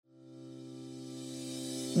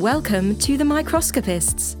Welcome to The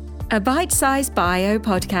Microscopists, a bite-sized bio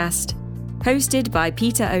podcast, hosted by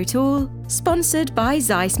Peter O'Toole, sponsored by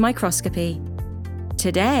Zeiss Microscopy.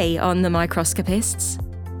 Today on The Microscopists.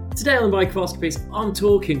 Today on The Microscopists, I'm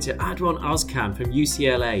talking to Ozcan from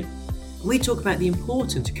UCLA. We talk about the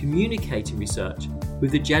importance of communicating research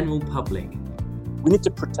with the general public. We need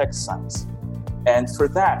to protect science. And for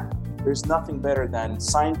that, there's nothing better than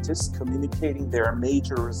scientists communicating their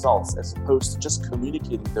major results as opposed to just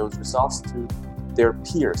communicating those results to their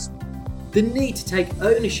peers. The need to take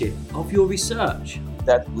ownership of your research.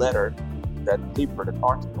 That letter, that paper, that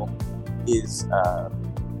article is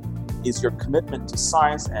your commitment to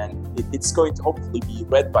science, and it's going to hopefully be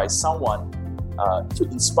read by someone to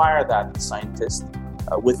inspire that scientist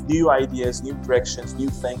with new ideas, new directions, new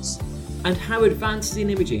things. And how advances in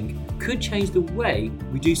imaging could change the way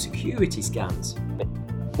we do security scans.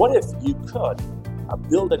 What if you could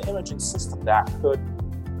build an imaging system that could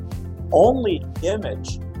only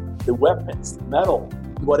image the weapons, the metal,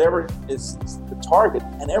 whatever is the target,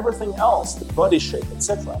 and everything else, the body shape,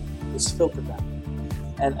 etc., is filtered out?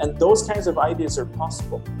 And those kinds of ideas are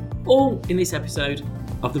possible. All in this episode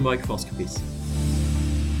of The Microscopies.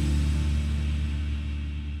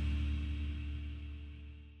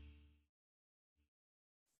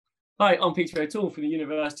 Hi, I'm Peter O'Toole from the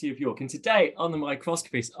University of York, and today on The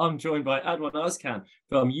Microscopists, I'm joined by Ozcan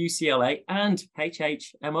from UCLA and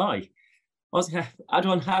HHMI.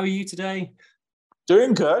 Adwan, how are you today?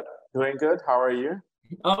 Doing good. How are you?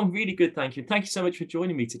 I'm really good, thank you. Thank you so much for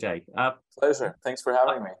joining me today. Pleasure. Thanks for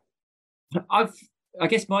having me. I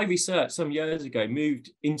guess my research some years ago moved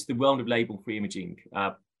into the world of label-free imaging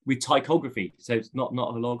with tychography, so it's not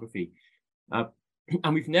holography.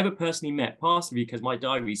 And we've never personally met, partially because my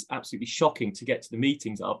diary is absolutely shocking to get to the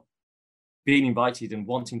meetings I've been invited and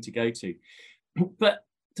wanting to go to. But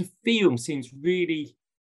the field seems really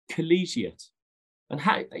collegiate. And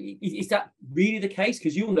how is that really the case?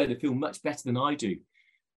 Because you'll know the field much better than I do.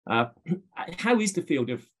 How is the field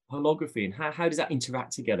of holography, and how does that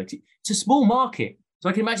interact together? It's a small market, so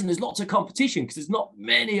I can imagine there's lots of competition because there's not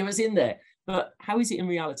many of us in there. But how is it in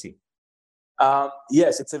reality?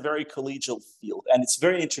 Yes, it's a very collegial field, and it's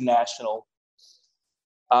very international.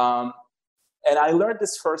 And I learned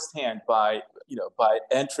this firsthand by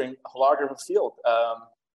entering a holography field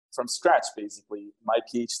from scratch. Basically, my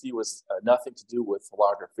PhD was nothing to do with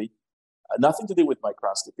holography, nothing to do with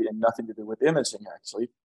microscopy, and nothing to do with imaging,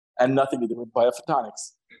 actually, and nothing to do with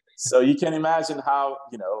biophotonics. So you can imagine how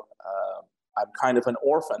I'm kind of an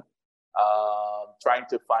orphan. Trying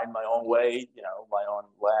to find my own way, my own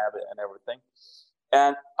lab and everything.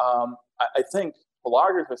 And I think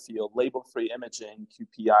holography field, label-free imaging,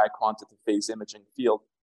 QPI, quantitative phase imaging field,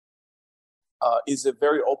 is a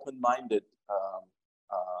very open-minded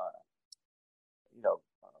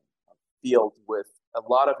field with a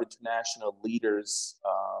lot of international leaders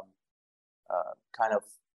kind of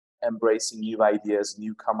embracing new ideas,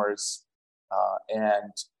 newcomers,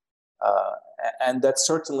 and that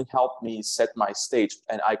certainly helped me set my stage.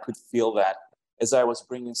 And I could feel that as I was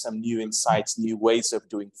bringing some new insights, new ways of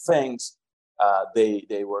doing things,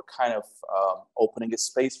 they were kind of opening a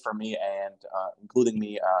space for me and including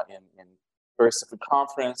me in various different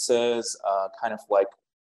conferences, kind of like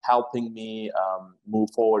helping me move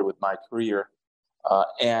forward with my career.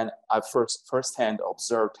 And I firsthand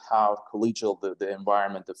observed how collegial the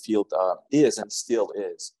environment, the field is and still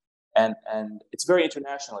is. And it's very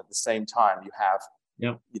international at the same time. You have,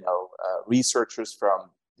 researchers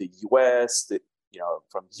from the U.S.,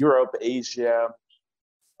 from Europe, Asia,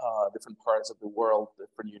 different parts of the world,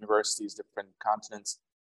 different universities, different continents.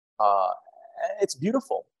 It's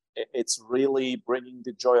beautiful. It's really bringing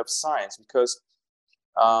the joy of science because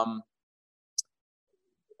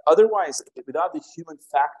otherwise, without the human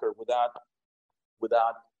factor, without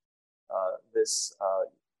this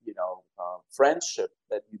friendship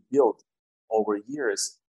that you build over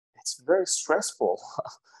years, it's very stressful.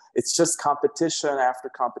 It's just competition after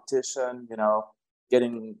competition,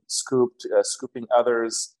 getting scooped, scooping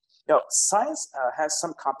others. Science has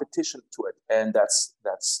some competition to it, and that's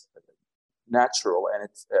natural, and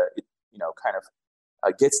it kind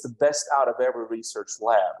of gets the best out of every research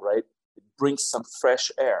lab, right? It brings some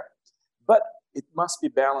fresh air, but it must be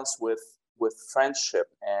balanced with friendship,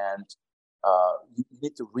 and you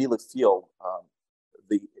need to really feel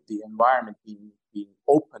the environment being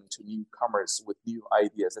open to newcomers with new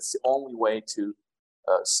ideas. That's the only way to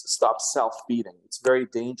stop self-feeding. It's very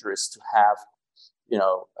dangerous to have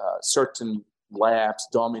certain labs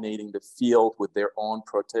dominating the field with their own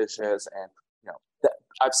proteges, and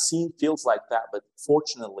I've seen fields like that. But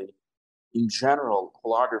fortunately, in general,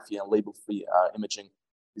 holography and label-free imaging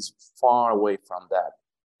is far away from that.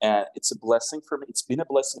 And it's a blessing for me. It's been a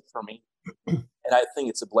blessing for me. And I think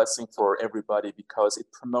it's a blessing for everybody because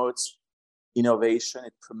it promotes innovation.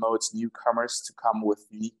 It promotes newcomers to come with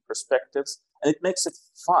unique perspectives. And it makes it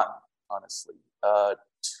fun, honestly,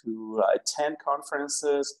 to attend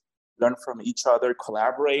conferences, learn from each other,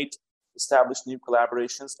 collaborate, establish new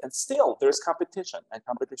collaborations. And still, there's competition. And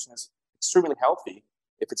competition is extremely healthy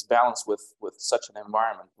if it's balanced with such an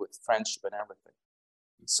environment, with friendship and everything.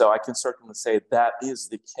 So I can certainly say that is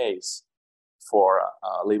the case for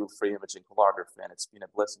label-free imaging holography, and it's been a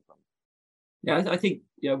blessing for me. Yeah, I think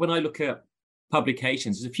when I look at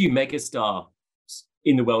publications, there's a few megastars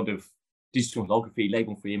in the world of digital holography,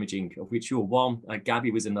 label-free imaging, of which you're one.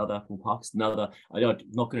 Gabby was another, Paul Parker's another. I'm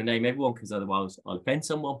not going to name everyone because otherwise I'll offend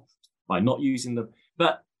someone by not using them.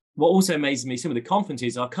 But what also amazes me, some of the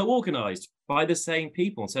conferences are co-organized by the same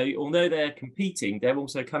people. So although they're competing, they're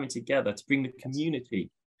also coming together to bring the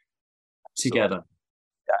community together.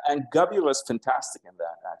 Yeah, and Gubby was fantastic in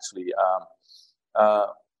that, actually.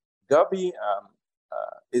 Gubby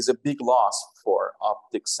is a big loss for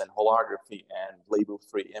optics and holography and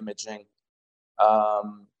label-free imaging.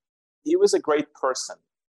 He was a great person.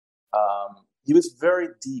 He was very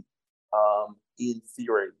deep in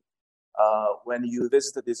theory. When you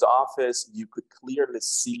visited his office, you could clearly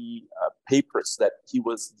see papers that he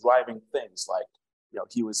was driving things like,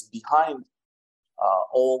 he was behind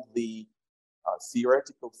all the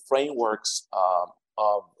theoretical frameworks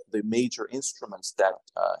of the major instruments that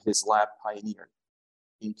his lab pioneered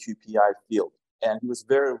in QPI field. And he was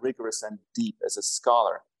very rigorous and deep as a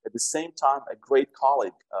scholar. At the same time, a great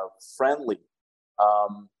colleague, friendly.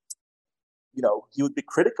 He would be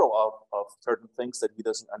critical of certain things that he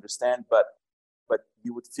doesn't understand, but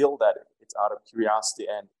you would feel that it's out of curiosity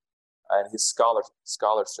and his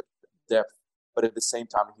scholarship depth. But at the same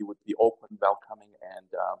time, he would be open, welcoming, and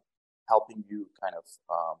helping you kind of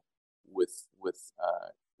with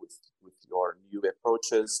your new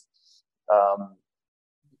approaches.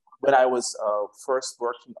 When I was first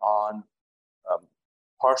working on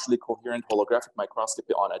partially coherent holographic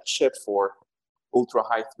microscopy on a chip for ultra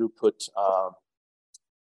high throughput,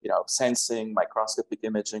 sensing, microscopic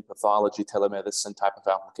imaging, pathology, telemedicine type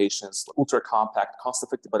of applications, ultra compact, cost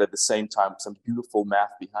effective, but at the same time, some beautiful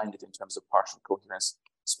math behind it in terms of partial coherence,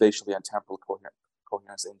 spatially and temporal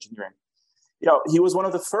coherence engineering. He was one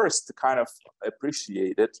of the first to kind of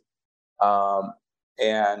appreciate it.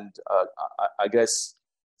 And I guess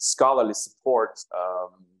scholarly support,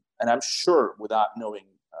 and I'm sure without knowing,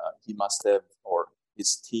 he must have, or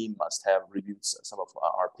his team must have reviewed some of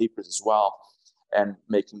our papers as well, and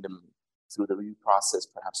making them through the review process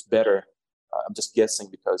perhaps better. I'm just guessing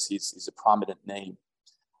because he's a prominent name,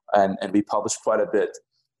 and we publish quite a bit,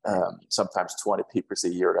 sometimes 20 papers a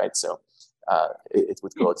year, right? So it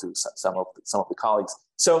would go to some of the colleagues.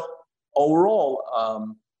 So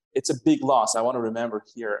overall, it's a big loss. I want to remember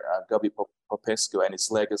here Gabi Popescu and his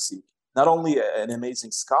legacy. Not only an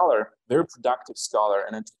amazing scholar, very productive scholar,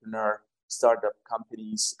 an entrepreneur, startup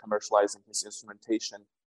companies, commercializing his instrumentation,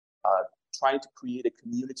 trying to create a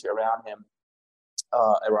community around him,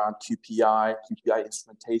 around QPI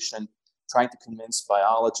instrumentation, trying to convince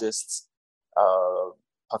biologists,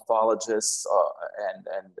 pathologists,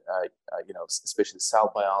 and especially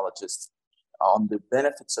cell biologists on the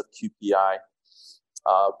benefits of QPI.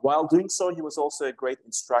 While doing so, he was also a great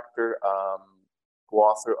instructor,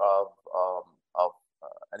 co-author of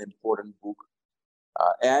an important book,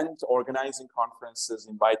 and organizing conferences,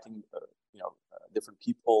 inviting different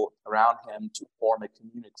people around him to form a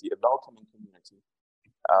community, a welcoming community.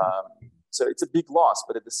 So it's a big loss,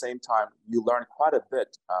 but at the same time, you learn quite a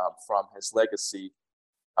bit from his legacy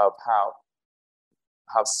of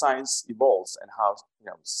how science evolves and how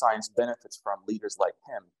science benefits from leaders like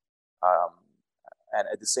him, and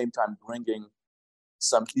at the same time bringing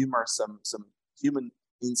some humor, some human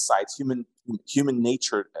insights, human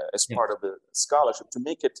nature as part of the scholarship to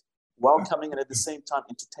make it welcoming and at the same time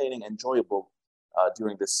entertaining, enjoyable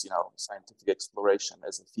during this scientific exploration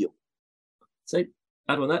as a field. So,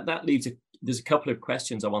 Aydogan, that leaves there's a couple of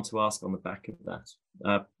questions I want to ask on the back of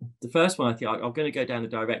that. The first one, I think I'm going to go down the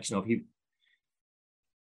direction of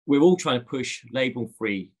we're all trying to push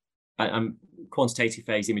label-free and quantitative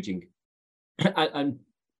phase imaging and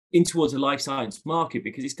in towards a life science market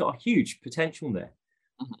because it's got a huge potential there.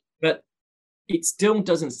 Mm-hmm. But it still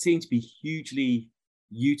doesn't seem to be hugely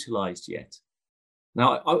utilized yet.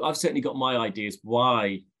 Now, I've certainly got my ideas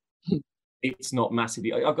why it's not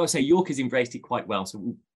massively. I've got to say, York has embraced it quite well.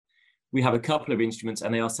 So we have a couple of instruments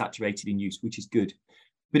and they are saturated in use, which is good.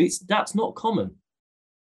 But that's not common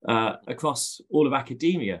across all of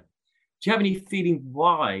academia. you have any feeling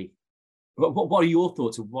why? What are your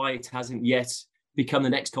thoughts of why it hasn't yet become the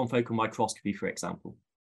next confocal microscopy, for example?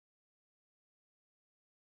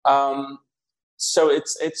 So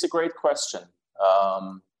it's a great question.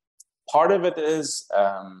 Part of it is,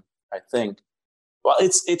 I think, well,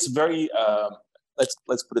 it's very.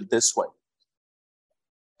 Let's put it this way: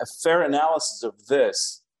 a fair analysis of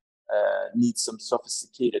this needs some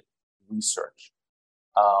sophisticated research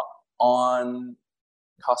on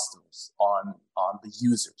customers, on the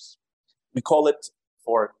users. We call it,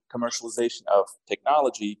 for commercialization of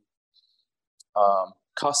technology,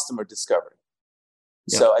 customer discovery.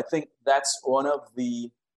 Yeah. So I think that's one of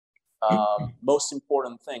the most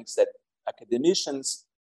important things that academicians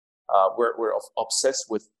we're obsessed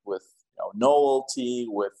with novelty,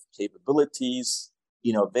 with capabilities,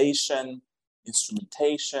 innovation,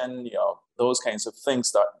 instrumentation, those kinds of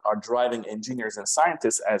things that are driving engineers and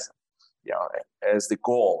scientists as the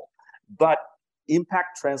goal. But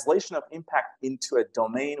translation of impact into a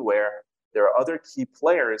domain where there are other key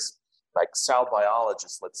players like cell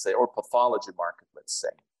biologists, let's say, or pathology market, let's say.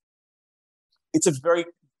 It's a very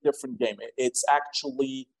different game. It's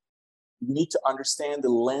actually, you need to understand the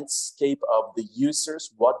landscape of the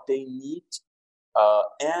users, what they need,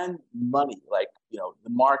 and money, like, the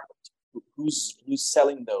market, who's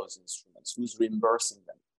selling those instruments, who's reimbursing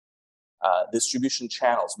them, distribution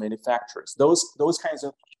channels, manufacturers, those kinds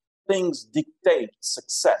of things dictate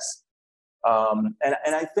success. And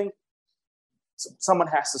I think someone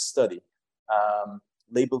has to study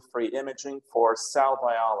label-free imaging for cell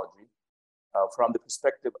biology from the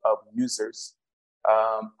perspective of users.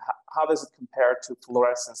 How does it compare to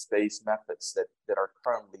fluorescence-based methods that are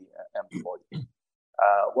currently employed?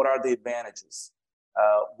 What are the advantages?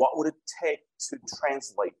 What would it take to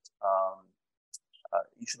translate?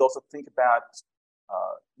 You should also think about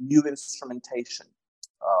new instrumentation.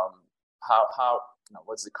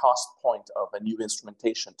 What's the cost point of a new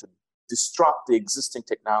instrumentation to disrupt the existing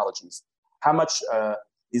technologies? How much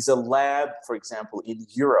is a lab, for example, in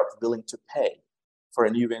Europe willing to pay for a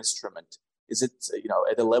new instrument? Is it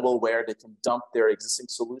at a level where they can dump their existing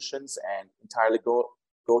solutions and entirely go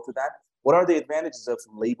to that? What are the advantages of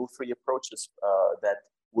label-free approaches that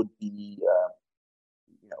would be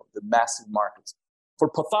the massive markets? For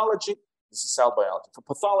pathology, this is cell biology. For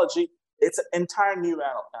pathology, it's an entire new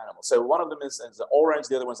animal. So one of them is an orange,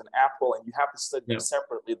 the other one's an apple, and you have to study them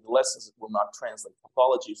separately. The lessons will not translate.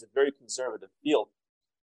 Pathology is a very conservative field.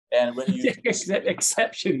 And when you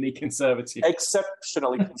exceptionally conservative.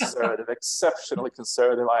 Exceptionally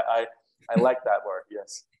conservative. I like that word,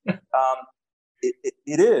 yes.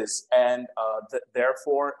 It is. And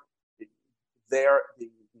therefore, the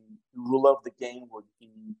rule of the game would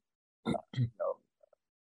be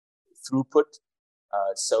throughput.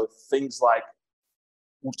 So things like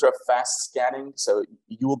ultra-fast scanning. So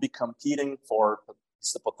you will be competing for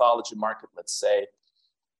the pathology market, let's say.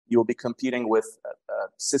 You will be competing with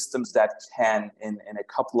systems that can, in a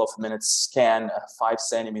couple of minutes, scan a 5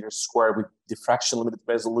 centimeter square with diffraction limited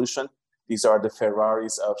resolution. These are the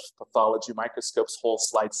Ferraris of pathology microscopes, whole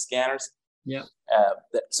slide scanners. Yeah.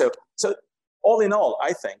 So all in all,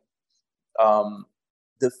 I think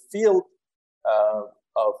the field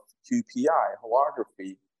of QPI,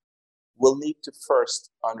 holography, will need to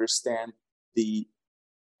first understand the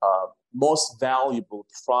most valuable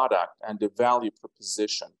product and the value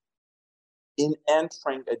proposition in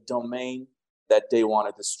entering a domain that they want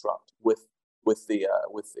to disrupt with the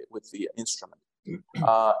instrument.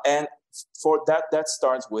 And for that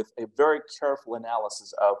starts with a very careful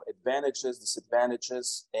analysis of advantages,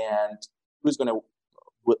 disadvantages, and who's going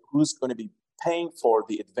to be paying for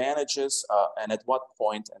the advantages, and at what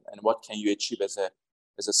point, and what can you achieve as a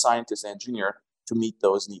scientist engineer to meet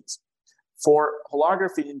those needs. For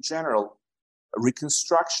holography in general,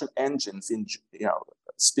 reconstruction engines,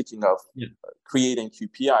 speaking of creating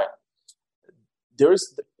QPI,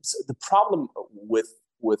 there's the problem with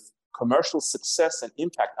commercial success and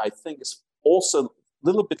impact, I think, is also a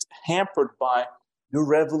little bit hampered by the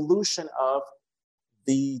revolution of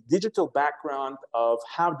the digital background of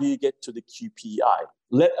how do you get to the QPI,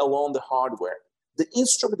 let alone the hardware. The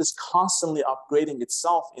instrument is constantly upgrading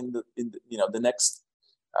itself in the next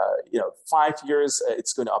 5 years.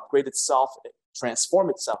 It's going to upgrade itself, transform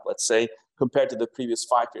itself, let's say, compared to the previous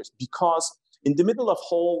 5 years, because in the middle of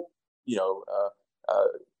whole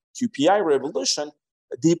QPI revolution,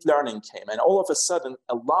 deep learning came, and all of a sudden,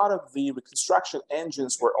 a lot of the reconstruction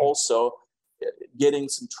engines were also getting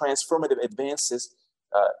some transformative advances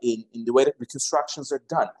in the way that reconstructions are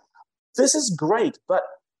done. This is great, but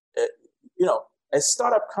a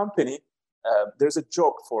startup company, there's a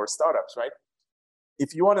joke for startups, right? if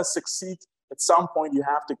you want to succeed, at some point you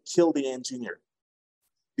have to kill the engineer.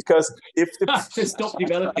 Because if the to stop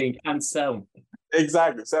developing and sell.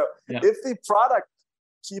 Exactly. So if the product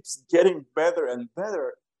keeps getting better and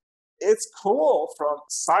better, it's cool from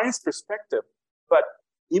science perspective, but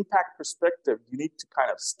impact perspective, you need to kind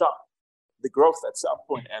of stop the growth at some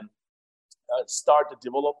point and start the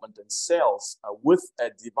development and sales with a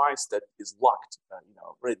device that is locked,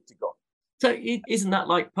 ready to go. So isn't that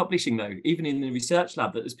like publishing though? Even in the research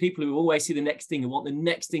lab, that there's people who always see the next thing and want the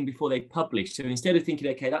next thing before they publish. So instead of thinking,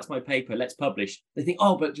 okay, that's my paper, let's publish, they think,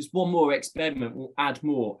 oh, but just one more experiment will add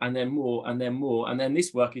more and then more and then more. And then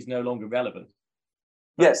this work is no longer relevant.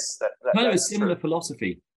 Yes. Kind of a similar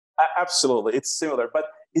philosophy. Absolutely. It's similar, but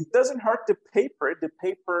it doesn't hurt the paper. The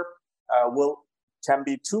paper can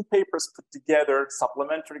be two papers put together.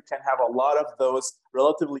 Supplementary can have a lot of those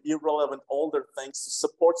relatively irrelevant older things to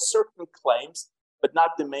support certain claims, but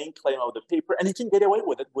not the main claim of the paper. And you can get away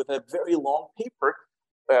with it with a very long paper.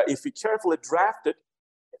 If you carefully draft it,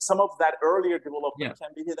 some of that earlier development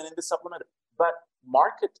can be hidden in the supplementary. But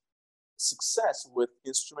market success with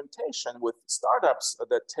instrumentation, with startups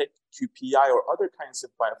that take QPI or other kinds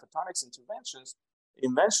of biophotonics inventions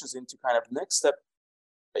into kind of next step,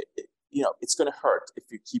 it's going to hurt if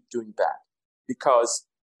you keep doing that, because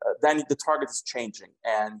then the target is changing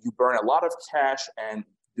and you burn a lot of cash and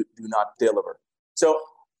do not deliver. So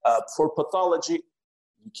for pathology,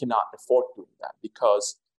 you cannot afford doing that,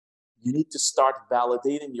 because you need to start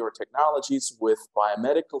validating your technologies with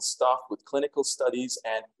biomedical stuff, with clinical studies.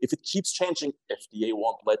 And if it keeps changing, FDA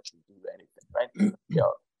won't let you do anything, right?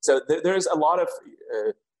 So there's a lot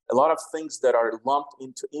of things that are lumped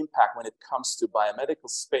into impact when it comes to biomedical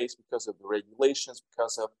space because of the regulations,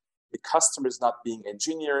 because of the customers not being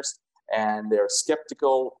engineers, and they're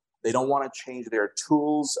skeptical. They don't want to change their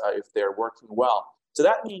tools if they're working well. So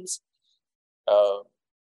that means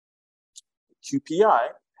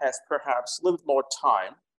QPI has perhaps a little bit more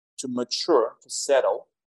time to mature, to settle,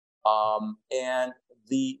 and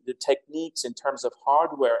the techniques in terms of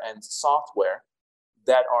hardware and software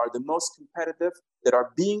that are the most competitive, that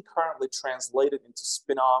are being currently translated into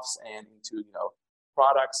spin-offs and into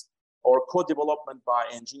products or co-development by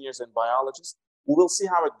engineers and biologists. We will see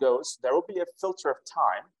how it goes. There will be a filter of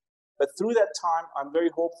time, but through that time, I'm very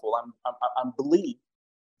hopeful. I believe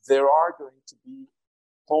there are going to be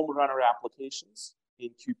home runner applications in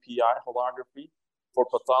QPI holography for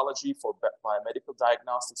pathology, for biomedical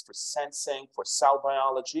diagnostics, for sensing, for cell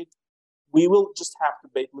biology. We will just have to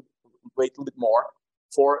wait a little bit more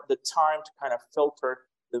for the time to kind of filter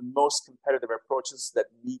the most competitive approaches that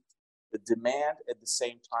meet the demand, at the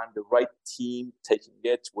same time, the right team taking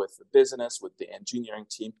it with the business, with the engineering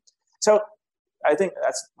team. So I think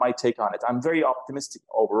that's my take on it. I'm very optimistic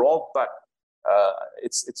overall, but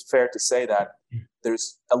it's fair to say that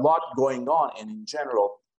there's a lot going on, and in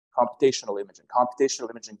general, computational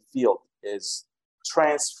imaging field is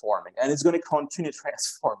transforming, and it's going to continue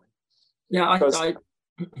transforming. Yeah,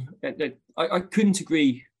 I couldn't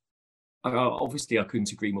agree. Obviously, I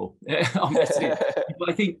couldn't agree more. But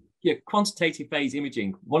I think quantitative phase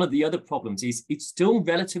imaging, one of the other problems is it's still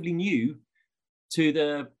relatively new to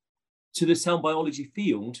the cell biology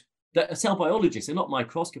field. That cell biologists are not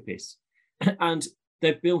microscopists, and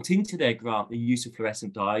they've built into their grant the use of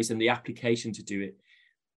fluorescent dyes and the application to do it.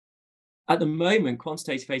 At the moment,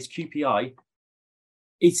 quantitative phase QPI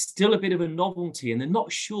is still a bit of a novelty, and they're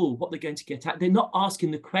not sure what they're going to get at. They're not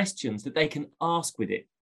asking the questions that they can ask with it,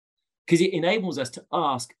 because it enables us to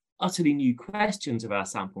ask utterly new questions of our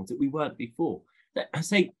samples that we weren't before. I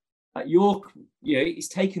say, it's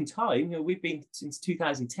taken time. We've been since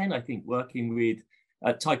 2010, I think, working with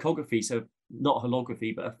tychography, so not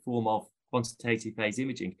holography, but a form of quantitative phase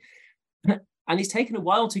imaging. And it's taken a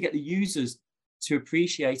while to get the users to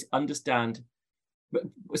appreciate, understand. But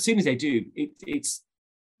as soon as they do,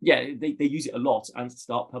 they use it a lot and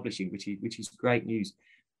start publishing, which is great news.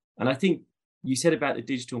 And I think you said about the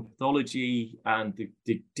digital pathology and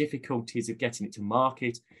the difficulties of getting it to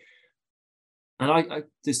market. And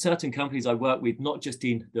there's certain companies I work with, not just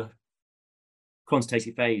in the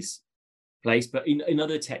quantitative phase place, but in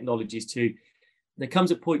other technologies too. There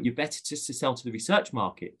comes a point you're better just to sell to the research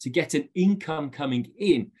market to get an income coming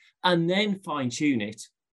in, and then fine tune it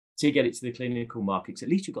to get it to the clinical markets. At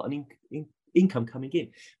least you've got an income coming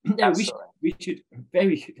in. Now, we should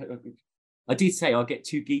I did say I'll get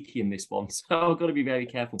too geeky in this one, so I've got to be very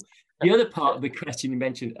careful. The other part of the question you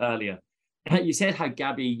mentioned earlier, you said how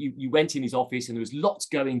Gabby, you went in his office and there was lots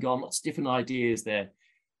going on, lots of different ideas there.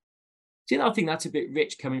 Do you know, I think that's a bit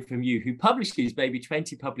rich coming from you, who publishes maybe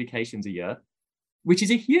 20 publications a year, which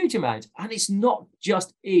is a huge amount. And it's not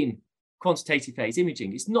just in quantitative phase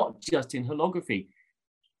imaging. It's not just in holography.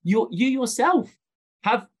 You yourself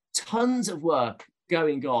have tons of work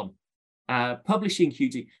going on, publishing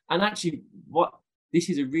hugely. And actually, this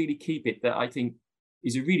is a really key bit that I think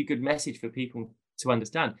is a really good message for people to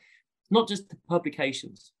understand. Not just the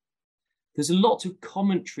publications. There's a lot of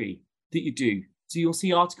commentary that you do. So you'll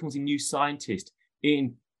see articles in New Scientist,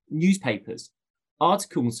 in newspapers,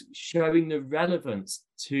 articles showing the relevance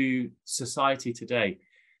to society today.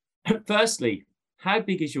 Firstly, how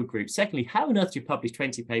big is your group? Secondly, how on earth do you publish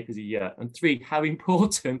 20 papers a year? And 3, how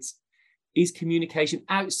important is communication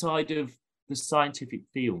outside of the scientific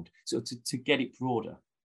field, so to get it broader?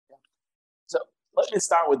 So let me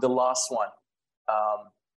start with the last one.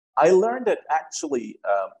 I learned that actually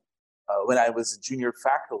when I was a junior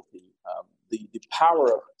faculty, the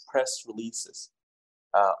power of press releases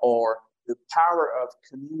or the power of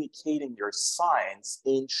communicating your science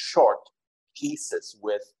in short pieces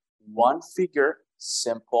with one figure,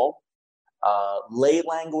 simple, lay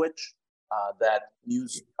language that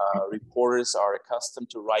news reporters are accustomed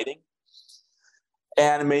to writing,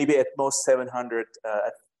 and maybe at most 700,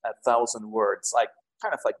 1,000 words,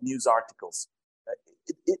 kind of like news articles.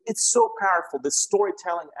 It's so powerful, the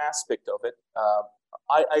storytelling aspect of it.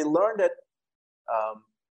 I learned it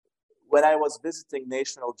when I was visiting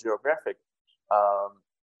National Geographic.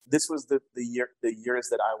 This was the years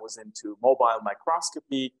that I was into mobile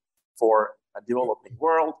microscopy for a developing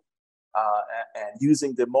world, and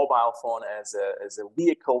using the mobile phone as a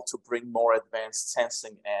vehicle to bring more advanced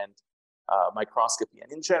sensing and microscopy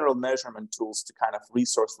and in general measurement tools to kind of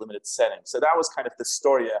resource limited settings. So that was kind of the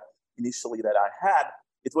story initially that I had.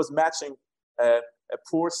 It was matching a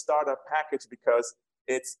poor startup package because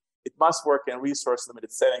it must work in resource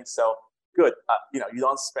limited settings. So good, you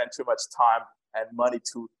don't spend too much time and money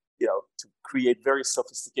to create very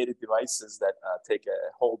sophisticated devices that take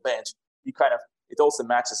a whole bench. It also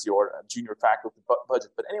matches your junior faculty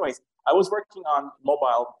budget. But anyways, I was working on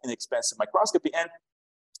mobile inexpensive microscopy and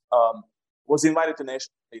was invited to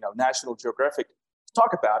National Geographic to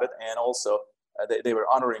talk about it, and also they were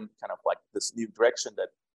honoring kind of like this new direction that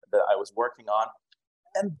I was working on.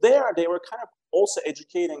 And there they were kind of also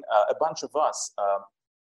educating a bunch of us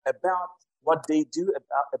about what they do,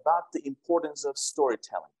 about the importance of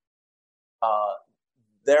storytelling.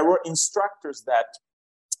 There were instructors that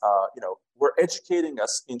were educating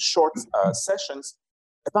us in short sessions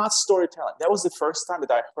about storytelling. That was the first time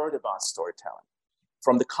that I heard about storytelling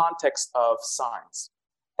from the context of science.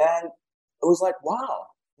 And it was like, wow,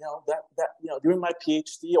 during my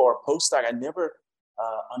PhD or postdoc, I never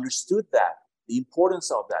understood that, the importance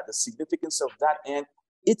of that, the significance of that. And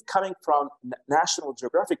it coming from National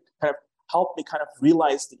Geographic kind of helped me kind of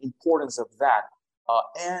realize the importance of that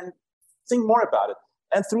and think more about it.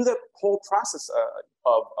 And through the whole process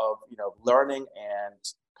of learning and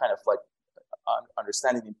kind of like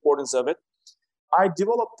understanding the importance of it, I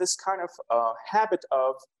developed this kind of habit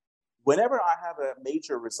of whenever I have a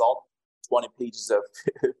major result, 20 pages of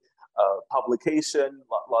publication,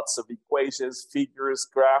 lots of equations, figures,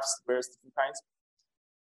 graphs, various different kinds,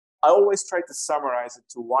 I always try to summarize it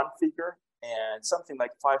to one figure and something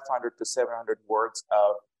like 500 to 700 words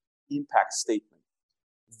of impact statement.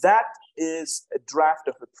 That is a draft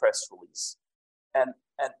of a press release. And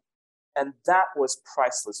that was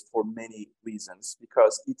priceless for many reasons,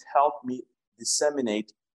 because it helped me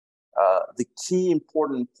disseminate the key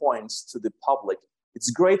important points to the public. It's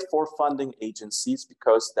great for funding agencies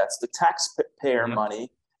because that's the taxpayer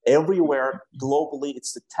money. Everywhere globally,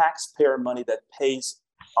 it's the taxpayer money that pays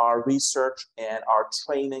our research and our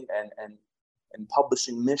training and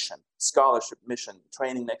publishing mission, scholarship mission,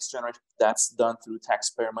 training next generation. That's done through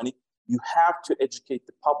taxpayer money. You have to educate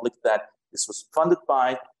the public that this was funded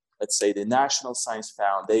by, let's say, the National Science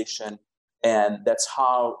Foundation, and that's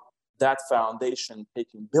how that foundation,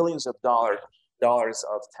 taking billions of dollars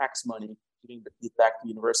of tax money, giving it back to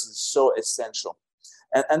universities, is so essential.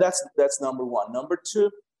 And that's number one. Number two,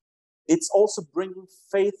 it's also bringing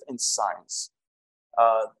faith in science.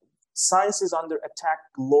 Science is under attack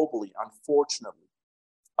globally, unfortunately.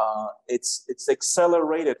 It's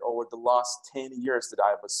accelerated over the last 10 years that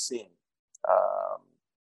I was seeing,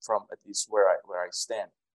 from at least where I stand.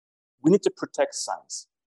 We need to protect science.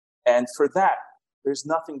 And for that, there's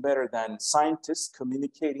nothing better than scientists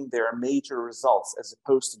communicating their major results as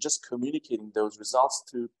opposed to just communicating those results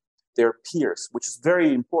to their peers, which is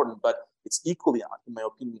very important, but it's equally, in my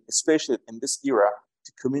opinion, especially in this era,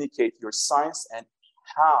 to communicate your science and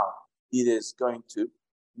how it is going to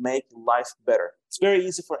make life better. It's very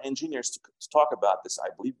easy for engineers to talk about this, I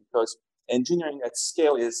believe, because engineering at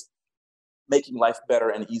scale is making life better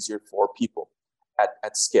and easier for people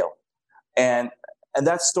at scale. And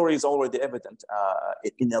that story is already evident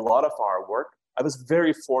in a lot of our work. I was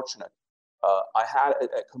very fortunate. I had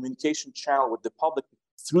a communication channel with the public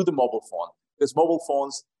through the mobile phone, because mobile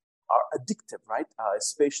phones are addictive, right?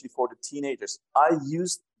 Especially for the teenagers. I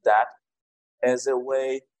used that as a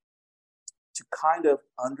way to kind of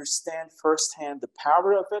understand firsthand the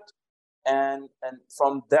power of it. And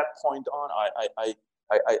from that point on,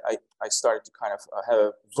 I started to kind of have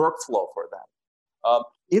a workflow for that.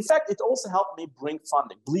 In fact, it also helped me bring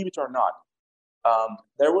funding, believe it or not.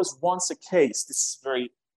 There was once a case, this is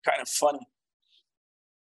very kind of funny.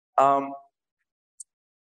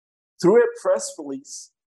 Through a press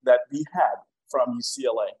release that we had from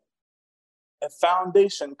UCLA, a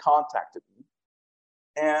foundation contacted me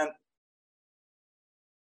and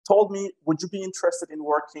told me, would you be interested in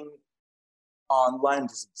working on Lyme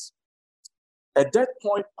disease? At that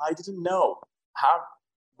point, I didn't know how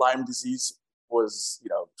Lyme disease was,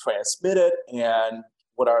 transmitted and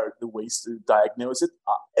what are the ways to diagnose it.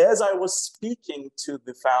 As I was speaking to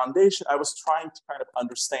the foundation, I was trying to kind of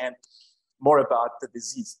understand more about the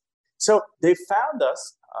disease. So they found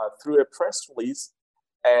us through a press release,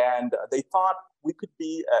 and they thought we could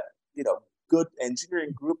be a good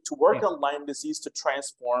engineering group to work on Lyme disease to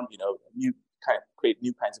transform, create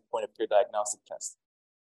new kinds of point of care diagnostic tests.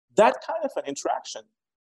 That kind of an interaction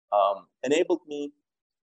enabled me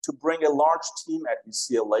to bring a large team at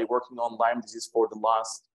UCLA working on Lyme disease for the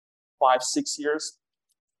last 5-6 years,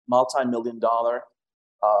 multi-million-dollar.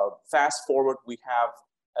 Fast forward, we have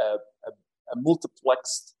a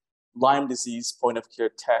multiplexed Lyme disease point of care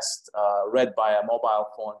test read by a mobile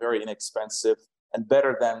phone, very inexpensive and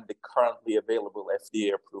better than the currently available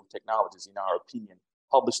FDA-approved technologies, in our opinion,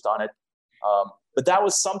 published on it. But that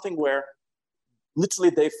was something where literally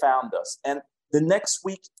they found us. And the next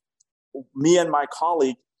week, me and my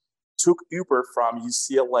colleague took Uber from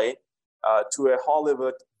UCLA to a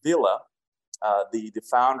Hollywood villa. The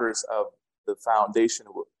founders of the foundation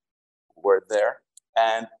were there.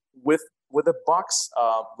 And with a box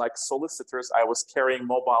like solicitors, I was carrying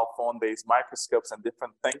mobile phone-based microscopes and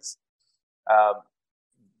different things.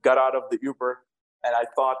 Got out of the Uber, and I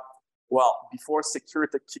thought, well, before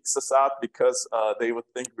security kicks us out because they would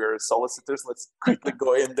think we're solicitors, let's quickly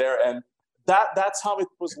go in there. And that's how it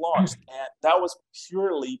was launched. And that was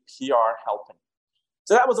purely PR helping.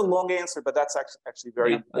 So that was a long answer, but that's actually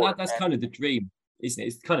very important. That's kind of the dream, isn't it?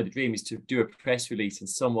 It's kind of the dream is to do a press release and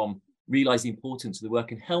someone realize the importance of the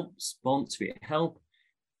work and help sponsor it, help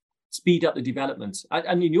speed up the development.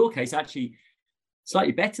 And in your case, actually,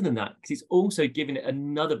 slightly better than that, because it's also giving it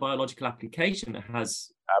another biological application that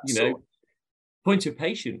has, point of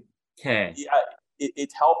patient care. Yeah,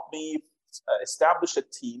 it helped me establish a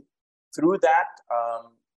team. Through that,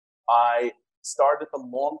 I started a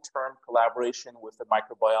long-term collaboration with the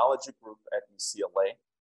microbiology group at UCLA.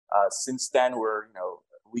 Since then, we're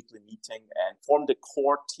weekly meeting and formed a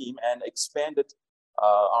core team and expanded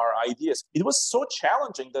our ideas. It was so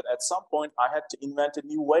challenging that at some point I had to invent a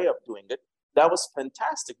new way of doing it. That was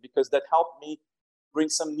fantastic because that helped me bring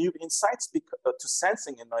some new insights to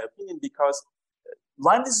sensing, in my opinion, because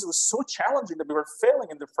Lyme disease was so challenging that we were failing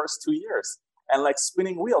in the first 2 years and like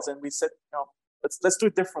spinning wheels. And we said, let's do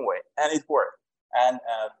it a different way. And it worked. And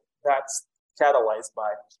that's catalyzed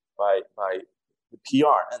by the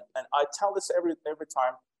PR. And I tell this every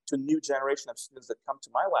time to a new generation of students that come to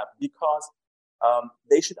my lab, because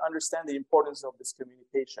they should understand the importance of this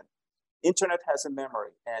communication. Internet has a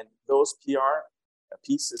memory, and those PR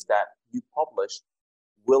pieces that you publish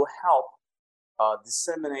will help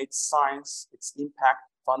disseminate science, its impact,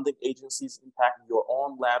 funding agencies' impact, your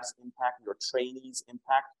own lab's impact, your trainees'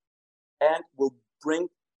 impact, and will bring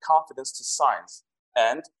confidence to science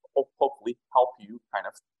and hopefully help you kind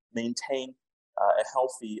of maintain a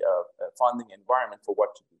healthy funding environment for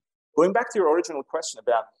what to do. Going back to your original question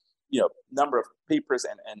about number of papers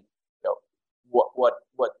and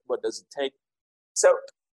what does it take? So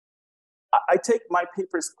I take my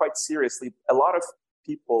papers quite seriously. A lot of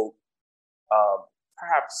people,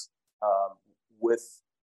 perhaps with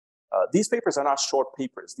these papers are not short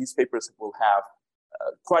papers. These papers will have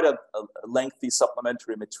quite a lengthy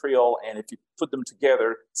supplementary material, and if you put them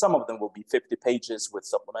together, some of them will be 50 pages with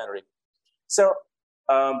supplementary. So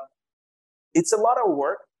it's a lot of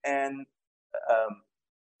work, and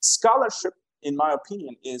scholarship, in my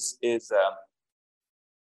opinion, is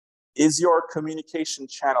your communication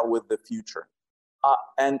channel with the future.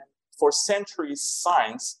 And for centuries,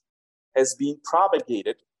 science has been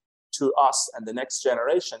propagated to us and the next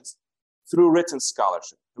generations through written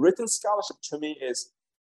scholarship. Written scholarship, to me, is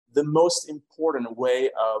the most important way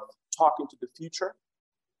of talking to the future,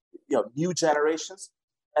 new generations.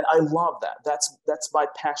 And I love that. That's my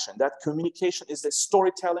passion. That communication is the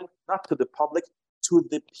storytelling, not to the public, to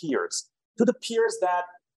the peers. To the peers that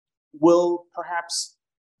will perhaps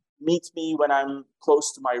meet me when I'm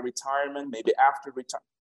close to my retirement, maybe after retirement.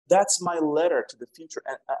 That's my letter to the future.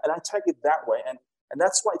 And I take it that way. And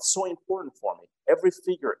that's why it's so important for me. Every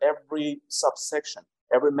figure, every subsection,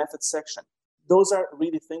 every method section, those are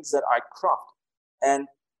really things that I craft. And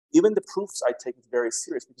even the proofs, I take it very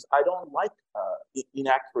serious because I don't like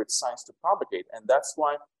inaccurate science to propagate. And that's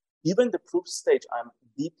why even the proof stage, I'm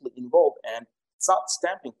deeply involved. And it's not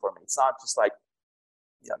stamping for me. It's not just like,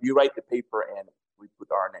 you write the paper and we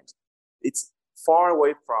put our names. It's far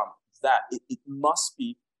away from that. It must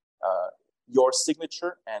be your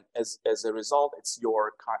signature. And as a result, it's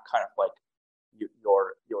your kind of like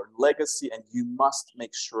your legacy. And you must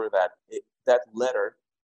make sure that that letter,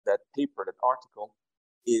 that paper, that article,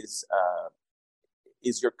 is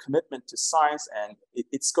your commitment to science, and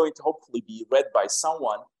it's going to hopefully be read by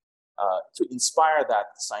someone to inspire that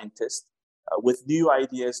scientist with new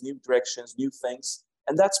ideas, new directions, new things.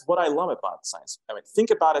 And that's what I love about science. I mean, think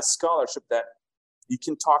about a scholarship that you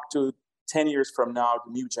can talk to 10 years from now,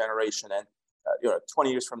 the new generation, and 20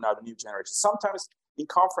 years from now, the new generation. Sometimes in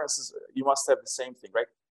conferences, you must have the same thing, right?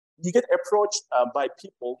 You get approached by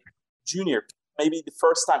people, junior, maybe the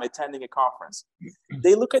first time attending a conference.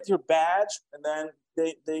 They look at your badge and then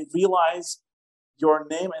they realize your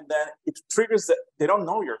name, and then it triggers that they don't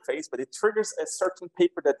know your face, but it triggers a certain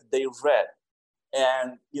paper that they read.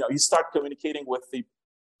 And you start communicating with the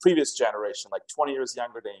previous generation, like 20 years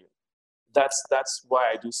younger than you. That's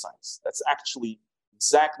why I do science. That's actually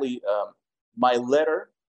exactly my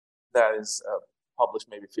letter that is published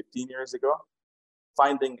maybe 15 years ago,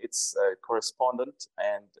 finding its correspondent,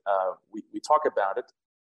 and we talk about it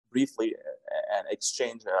briefly and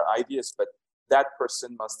exchange ideas, but that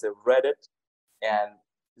person must have read it and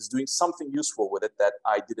is doing something useful with it that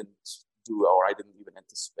I didn't do or I didn't even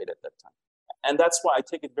anticipate at that time. And that's why I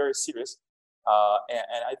take it very serious.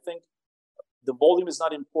 And I think the volume is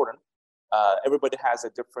not important. Everybody has a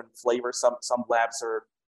different flavor. Some labs are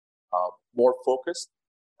more focused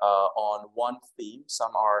on one theme.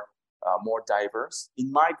 Some are more diverse.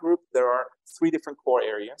 In my group, there are 3 different core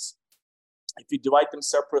areas. If you divide them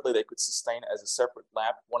separately, they could sustain as a separate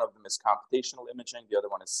lab. One of them is computational imaging. The other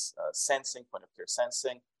one is sensing, point of care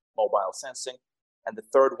sensing, mobile sensing. And the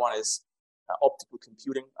third one is optical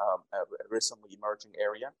computing, a recently emerging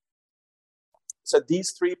area. So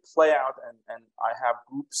these 3 play out, and I have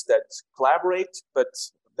groups that collaborate, but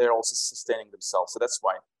they're also sustaining themselves. So that's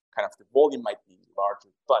why kind of the volume might be larger.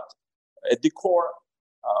 But at the core,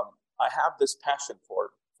 I have this passion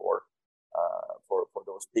for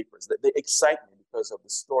those papers. They excite me because of the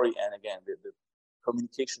story and, again, the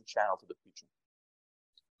communication channel to the future.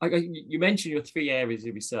 You mentioned your 3 areas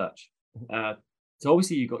of research. So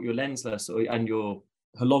obviously you've got your lensless and your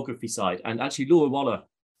holography side, and actually Laura Waller,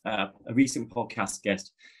 a recent podcast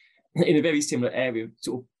guest, in a very similar area,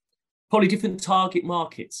 sort of probably different target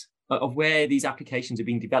markets of where these applications are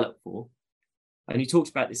being developed for. And you talked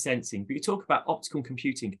about the sensing, but you talk about optical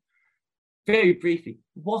computing. Very briefly,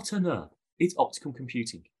 what on earth is optical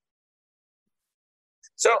computing?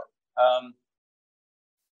 So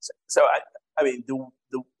I mean,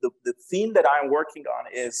 the theme that I'm working on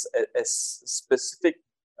is a specific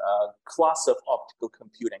class of optical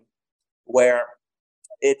computing, where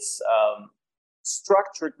it's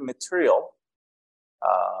structured material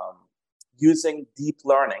using deep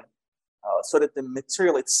learning, so that the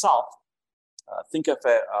material itself, think of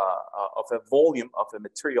a volume of a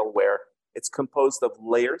material where it's composed of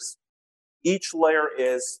layers. Each layer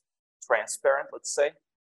is transparent, let's say,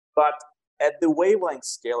 but at the wavelength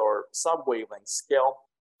scale or sub-wavelength scale,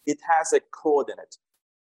 it has a code in it,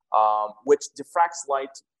 which diffracts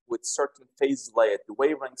light with certain phase delay at the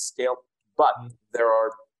wavelength scale, but there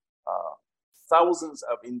are thousands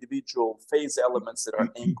of individual phase elements that are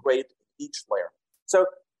engraved in each layer. So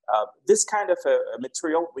this kind of a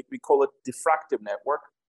material, we call it diffractive network,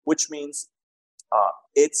 which means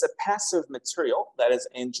it's a passive material that is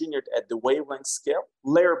engineered at the wavelength scale,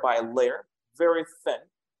 layer by layer, very thin.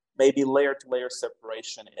 Maybe layer-to-layer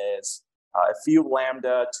separation is a few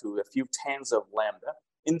lambda to a few tens of lambda.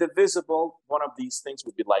 In the visible, one of these things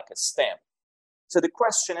would be like a stamp. So the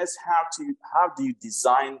question is, how do you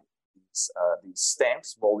design these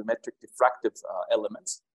stamps, volumetric diffractive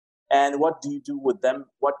elements, and what do you do with them?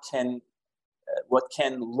 What can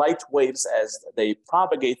light waves, as they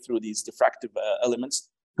propagate through these diffractive elements,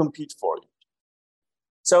 compute for you?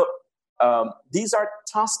 So these are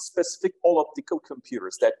task-specific all-optical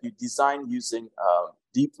computers that you design using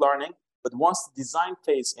deep learning. But once the design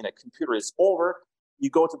phase in a computer is over, you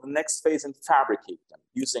go to the next phase and fabricate them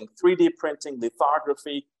using 3D printing,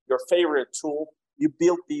 lithography, your favorite tool. You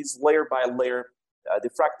build these layer by layer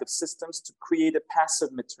diffractive systems to create a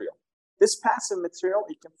passive material. This passive material,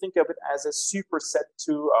 you can think of it as a superset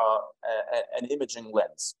to an imaging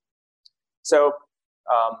lens. So,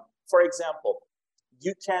 for example,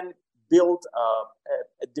 you can build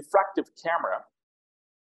a diffractive camera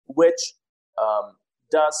which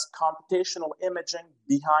does computational imaging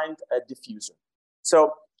behind a diffuser.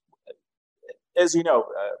 So, as you know,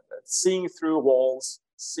 seeing through walls,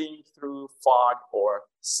 seeing through fog, or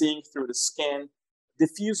seeing through the skin,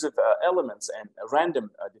 diffusive elements and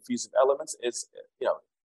random diffusive elements is,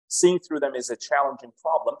 seeing through them is a challenging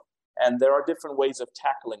problem. And there are different ways of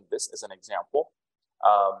tackling this, as an example.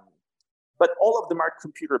 But all of them are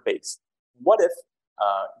computer-based. What if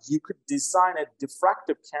you could design a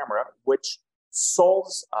diffractive camera which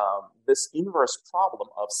solves this inverse problem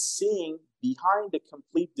of seeing behind a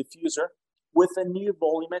complete diffuser with a new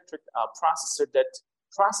volumetric processor that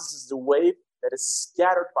processes the wave that is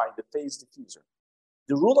scattered by the phase diffuser.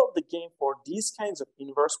 The rule of the game for these kinds of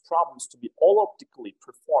inverse problems to be all optically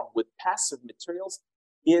performed with passive materials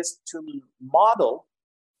is to model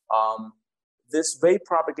this wave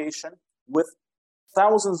propagation with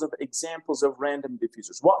thousands of examples of random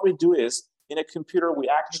diffusers. What we do is, in a computer, we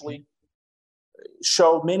actually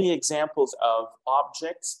show many examples of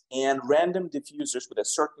objects and random diffusers with a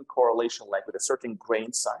certain correlation, like with a certain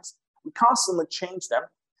grain size. We constantly change them,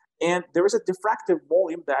 and there is a diffractive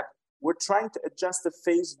volume that we're trying to adjust the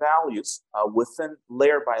phase values within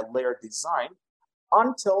layer by layer design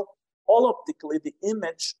until all optically the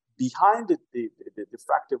image behind the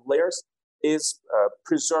diffractive layers is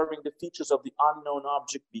preserving the features of the unknown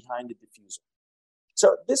object behind the diffuser.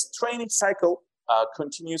 So this training cycle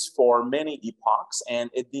continues for many epochs, and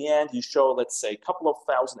at the end you show, let's say, a couple of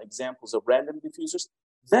thousand examples of random diffusers.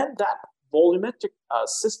 Then that volumetric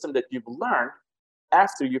system that you've learned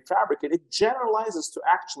after you fabricate it generalizes to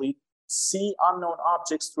actually see unknown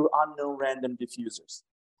objects through unknown random diffusers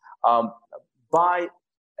by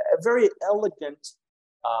a very elegant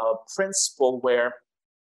principle where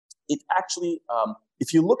it actually,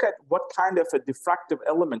 if you look at what kind of a diffractive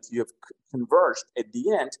element you have converged at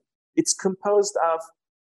the end, it's composed of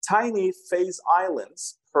tiny phase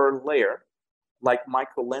islands per layer, like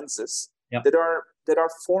micro lenses, that are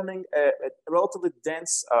forming a relatively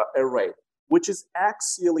dense array, which is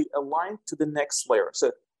axially aligned to the next layer.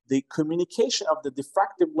 So the communication of the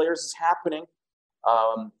diffractive layers is happening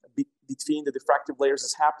between the diffractive layers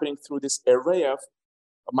is happening through this array of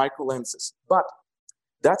micro lenses. But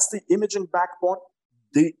that's the imaging backbone.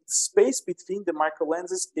 The space between the micro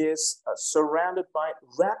lenses is surrounded by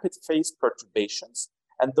rapid phase perturbations.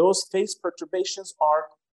 And those phase perturbations are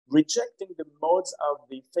rejecting the modes of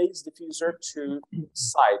the phase diffuser to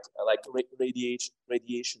side, like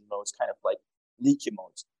radiation modes, kind of like leaky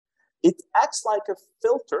modes. It acts like a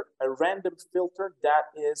filter, a random filter that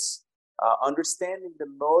is understanding the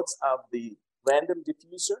modes of the random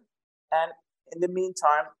diffuser, and in the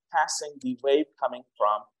meantime, passing the wave coming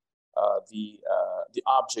from the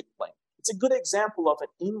object plane. It's a good example of an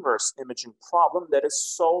inverse imaging problem that is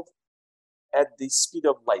solved at the speed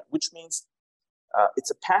of light, which means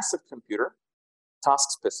it's a passive computer,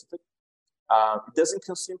 task-specific. It doesn't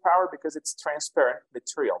consume power because it's transparent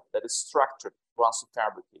material that is structured once you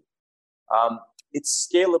fabricate. It's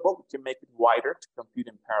scalable. You can make it wider to compute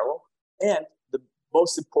in parallel. And the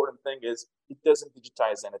most important thing is it doesn't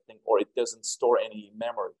digitize anything, or it doesn't store any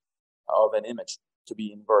memory of an image to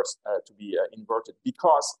be inverted,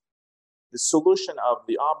 because the solution of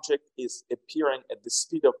the object is appearing at the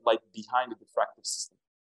speed of light behind the diffractive system.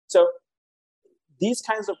 So these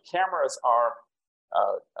kinds of cameras are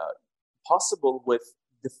possible with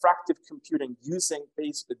diffractive computing, using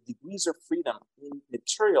basically degrees of freedom in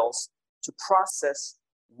materials to process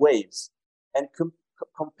waves. And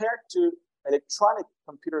compared to electronic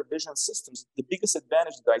computer vision systems, the biggest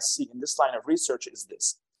advantage that I see in this line of research is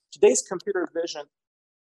this. Today's computer vision,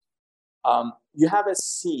 you have a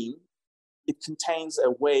scene. It contains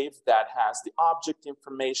a wave that has the object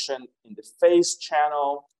information in the phase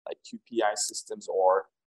channel, like QPI systems, or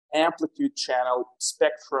amplitude channel,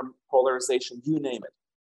 spectrum, polarization, you name it.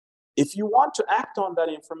 If you want to act on that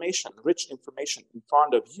information, rich information in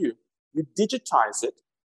front of you, you digitize it,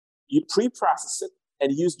 you pre-process it,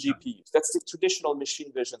 and use GPUs. That's the traditional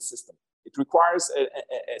machine vision system. It requires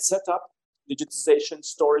a setup, digitization,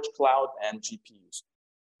 storage, cloud, and GPUs.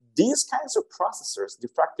 These kinds of processors,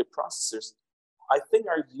 diffractive processors, I think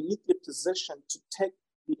are uniquely positioned to take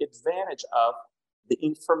the advantage of the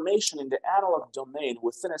information in the analog domain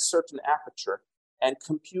within a certain aperture and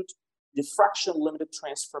compute diffraction-limited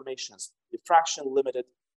transformations, diffraction-limited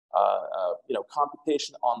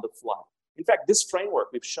computation on the fly. In fact, this framework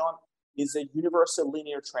we've shown is a universal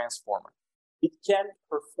linear transformer. It can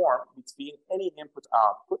perform between any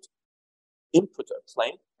input-output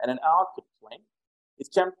plane and an output plane. It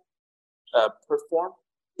can perform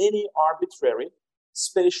any arbitrary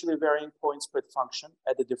spatially varying point spread function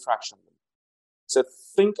at the diffraction limit. So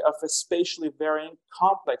think of a spatially varying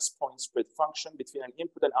complex point spread function between an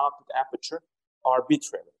input and output aperture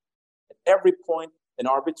arbitrary. At every point, an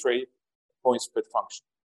arbitrary point spread function.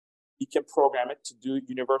 You can program it to do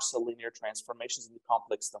universal linear transformations in the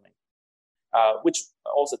complex domain, which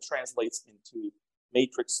also translates into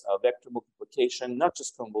matrix vector multiplication, not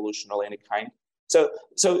just convolutional any kind. So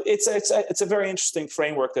it's a very interesting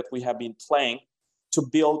framework that we have been playing to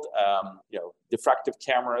build diffractive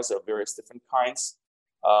cameras of various different kinds,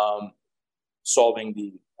 solving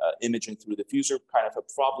the imaging through the diffuser kind of a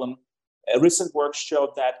problem. Recent work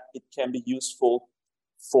showed that it can be useful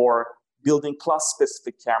for building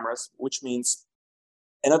class-specific cameras, which means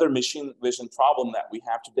another machine vision problem that we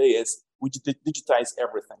have today is we digitize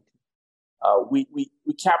everything.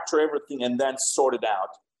 We capture everything and then sort it out.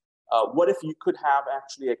 What if you could have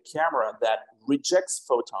actually a camera that rejects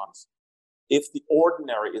photons if the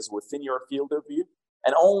ordinary is within your field of view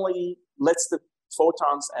and only lets the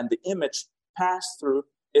photons and the image pass through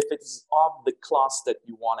if it's of the class that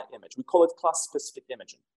you want to image? We call it class-specific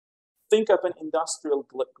imaging. Think of an industrial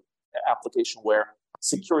application where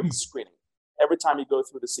security screening. Every time you go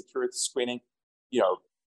through the security screening,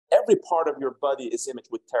 every part of your body is imaged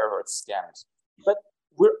with terahertz scanners. But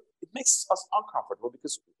it makes us uncomfortable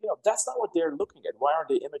because that's not what they're looking at. Why are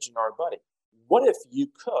they imaging our body? What if you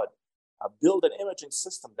could build an imaging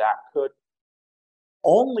system that could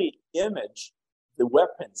only image the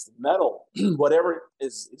weapons, the metal, whatever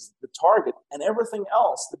is the target, and everything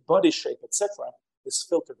else, the body shape, etc., is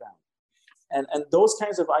filtered out. And those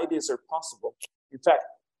kinds of ideas are possible. In fact,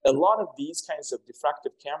 a lot of these kinds of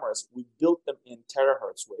diffractive cameras, we built them in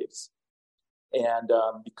terahertz waves. And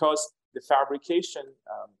because the fabrication,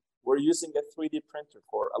 we're using a 3D printer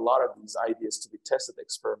for a lot of these ideas to be tested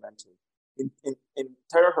experimentally. In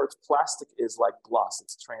terahertz, plastic is like glass,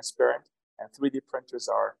 it's transparent, and 3D printers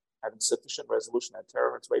are having sufficient resolution at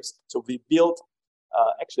terahertz waves. So we built,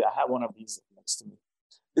 actually, I have one of these next to me.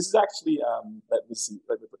 This is actually, let me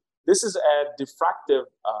put. This is a diffractive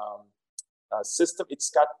system.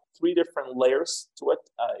 It's got 3 different layers to it.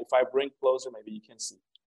 If I bring closer, maybe you can see.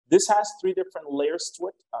 This has 3 different layers to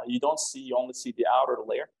it. You only see the outer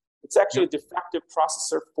layer. It's actually a diffractive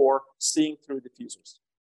processor for seeing through diffusers,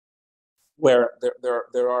 where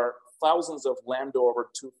there are thousands of lambda over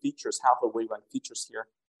 2 features, half a wavelength features here,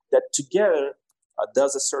 that together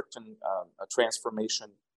does a certain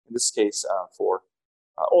transformation, in this case for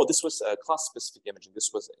this was class-specific imaging.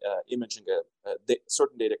 This was imaging a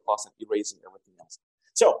certain data class and erasing everything else.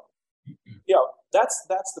 So, that's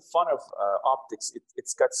the fun of optics.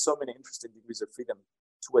 It's got so many interesting degrees of freedom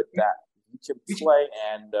to it that you can play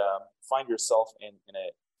and find yourself in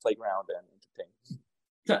a playground and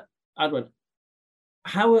entertain. Adwan,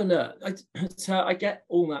 how on earth? So I get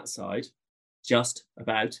all that side, just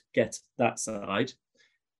about get that side,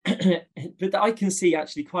 but I can see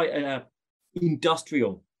actually quite an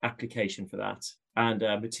industrial application for that and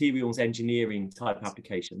materials engineering type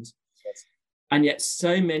applications. Yes. And yet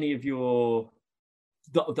so many of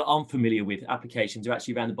that I'm familiar with applications are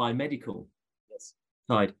actually around the biomedical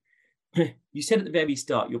side. You said at the very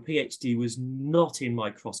start, your PhD was not in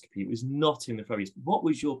microscopy. It was not in the focus. What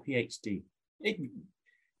was your PhD?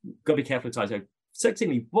 Got to be careful, Taito.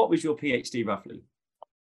 Succinctly, what was your PhD roughly?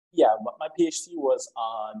 Yeah, my PhD was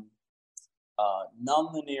on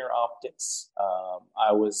nonlinear optics.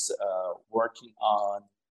 I was working on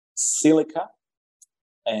silica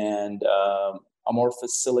and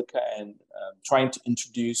amorphous silica and trying to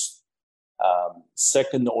introduce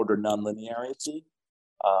second-order nonlinearity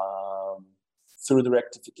through the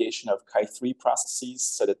rectification of Chi3 processes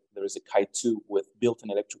so that there is a Chi2 with built-in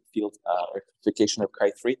electric field rectification of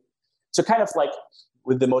Chi3. So kind of like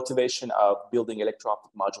with the motivation of building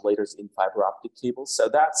electro-optic modulators in fiber optic cables. So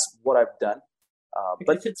that's what I've done.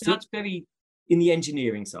 But that's very in the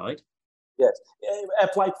engineering side. Yes,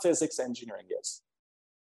 applied physics engineering, yes.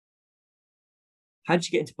 How did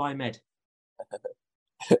you get into biomed?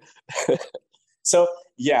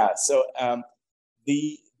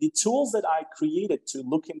 The tools that I created to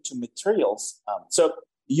look into materials. So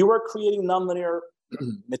you were creating nonlinear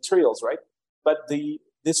materials, right? But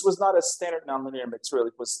this was not a standard nonlinear material.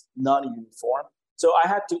 It was non-uniform. So I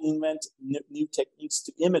had to invent new techniques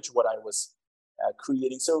to image what I was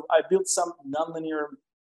creating. So I built some nonlinear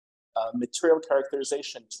material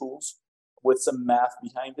characterization tools with some math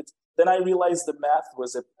behind it. Then I realized the math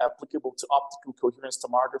was applicable to optical coherence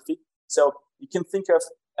tomography. So you can think of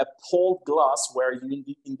a poled glass where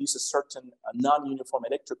you induce a certain non-uniform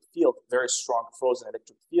electric field, very strong frozen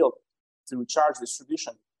electric field through charge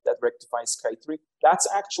distribution that rectifies Chi3. That's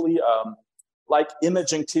actually like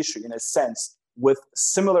imaging tissue in a sense. With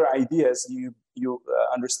similar ideas, you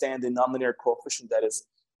understand the nonlinear coefficient that is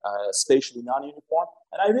spatially non-uniform.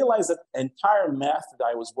 And I realized that entire math that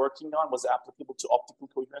I was working on was applicable to optical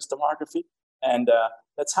coherence tomography. And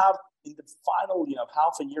that's how, in the final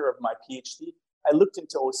half a year of my PhD, I looked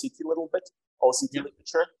into OCT a little bit, OCT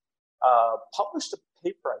literature, published a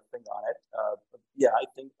paper, I think, on it. I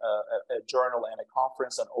think a journal and a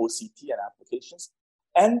conference on OCT and applications.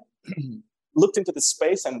 And looked into the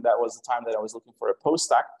space, and that was the time that I was looking for a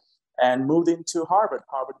postdoc, and moved into Harvard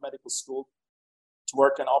Medical School to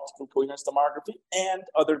work on optical coherence tomography and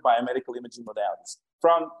other biomedical imaging modalities.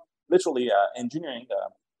 From literally engineering,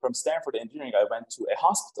 from Stanford engineering, I went to a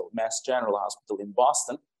hospital, Mass General Hospital in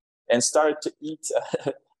Boston, and started to eat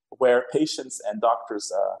where patients and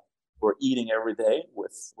doctors were eating every day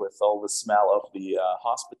with all the smell of the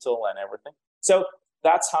hospital and everything. So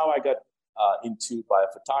that's how I got into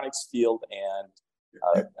biophotonics field and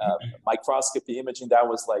microscopy imaging. That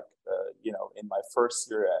was like, in my first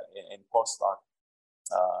year in postdoc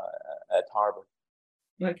at Harvard.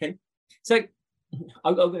 Okay. So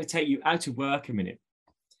I'm going to take you out of work a minute.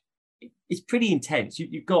 It's pretty intense.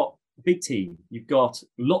 You've got a big team. You've got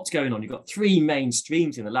lots going on. You've got three main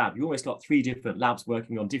streams in the lab. You've almost got three different labs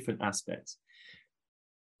working on different aspects.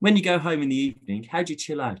 When you go home in the evening, how do you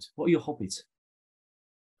chill out? What are your hobbies?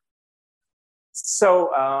 So,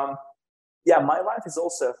 my life is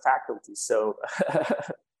also a faculty. So,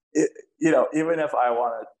 even if I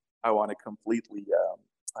want to completely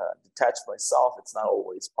detach myself, it's not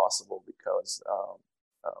always possible because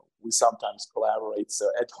we sometimes collaborate. So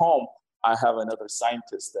at home, I have another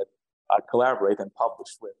scientist that I collaborate and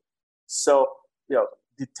publish with. So,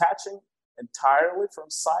 detaching entirely from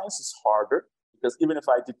science is harder because even if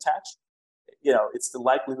I detach, it's the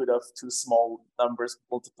likelihood of two small numbers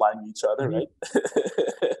multiplying each other, right?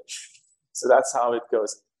 So that's how it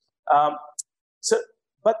goes.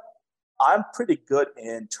 But I'm pretty good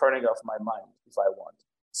in turning off my mind if I want.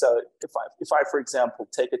 So if I, for example,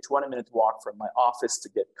 take a 20-minute walk from my office to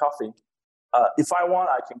get coffee, if I want,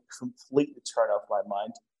 I can completely turn off my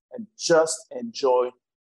mind and just enjoy,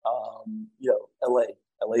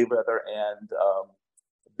 LA weather and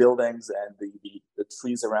buildings and the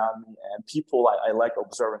trees around me and people. I like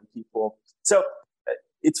observing people. So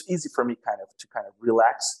it's easy for me to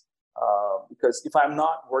relax because if I'm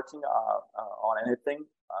not working on anything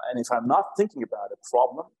and if I'm not thinking about a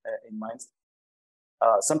problem in mind,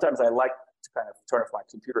 sometimes I like to turn off my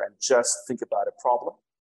computer and just think about a problem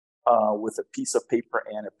with a piece of paper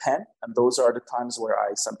and a pen. And those are the times where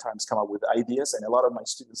I sometimes come up with ideas. And a lot of my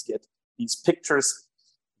students get these pictures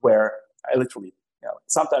where I literally,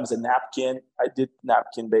 sometimes a napkin. I did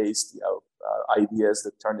napkin-based, ideas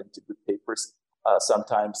that turned into good papers.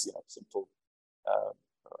 Sometimes, simple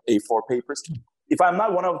A4 papers. If I'm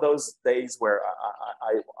not one of those days where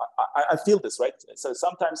I feel this, right? So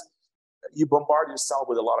sometimes you bombard yourself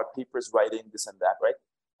with a lot of papers, writing this and that, right?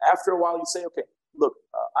 After a while, you say, okay, look,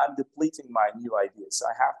 I'm depleting my new ideas. So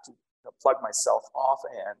I have to plug myself off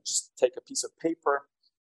and just take a piece of paper,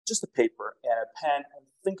 just a paper and a pen, and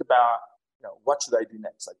think about, what should I do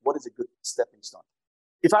next? Like, what is a good stepping stone?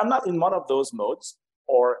 If I'm not in one of those modes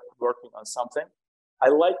or working on something, I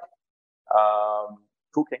like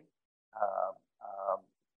cooking,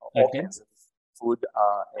 all kinds of food.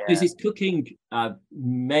 Is this cooking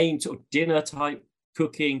main sort of dinner type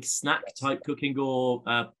cooking, snack type cooking, or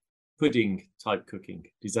pudding type cooking,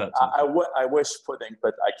 dessert type? I wish pudding,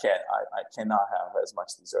 but I can't. I cannot have as much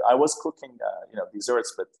dessert. I was cooking,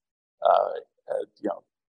 desserts, but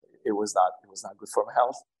it was not good for my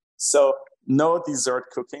health. So no dessert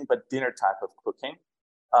cooking, but dinner type of cooking.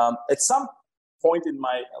 At some point in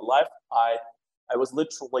my life, I was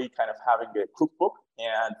literally having a cookbook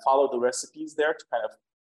and follow the recipes there to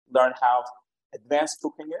learn how advanced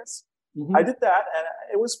cooking is. Mm-hmm. I did that, and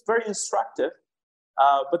it was very instructive.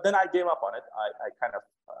 But then I gave up on it. I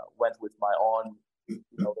went with my own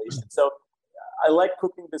innovation. So I like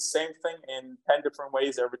cooking the same thing in 10 different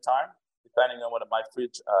ways every time, depending on what my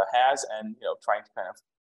fridge has, and trying to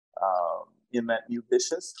invent new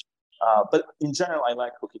dishes. But in general, I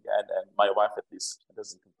like cooking, and my wife at least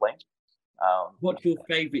doesn't complain. What's your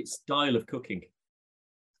favorite style of cooking?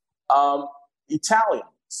 Italian.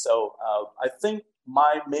 So I think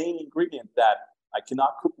my main ingredient that I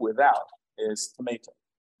cannot cook without is tomato.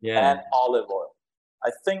 Yeah. and olive oil. I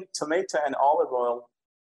think tomato and olive oil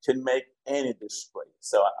can make any dish great.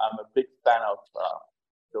 So I'm a big fan of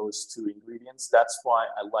those two ingredients. That's why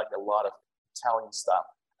I like a lot of Italian stuff,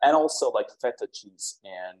 and also like feta cheese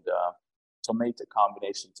and tomato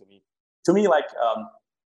combination. To me, like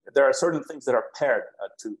there are certain things that are paired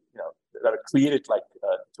that are created like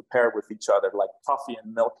to pair with each other. Like coffee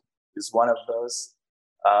and milk is one of those.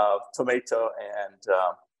 Tomato and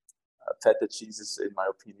feta cheeses, in my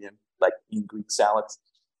opinion, like in Greek salads,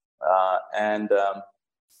 and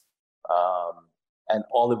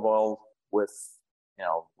olive oil with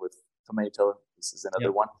tomato. This is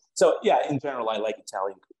another one. So yeah, in general, I like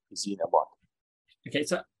Italian cuisine a lot. Okay,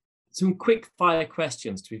 so some quick fire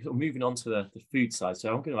questions to be moving on to the food side. So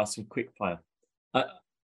I'm going to ask some quick fire. I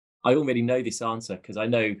already know this answer because I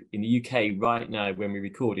know in the UK right now when we're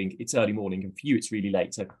recording, it's early morning, and for you it's really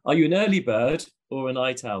late. So are you an early bird or a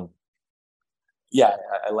night owl? Yeah,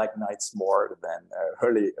 I like nights more than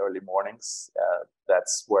early mornings.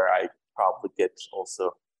 That's where I probably get also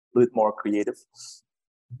a little bit more creative.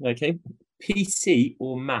 Okay. PC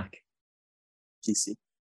or Mac? PC.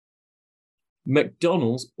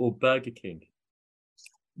 McDonald's or Burger King?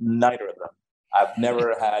 Neither of them. I've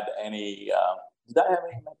never had any. Did I have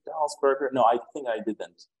any McDonald's burger? No, I think I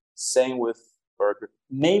didn't. Same with burger.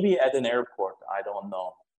 Maybe at an airport. I don't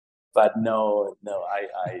know. But no.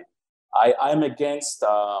 I'm against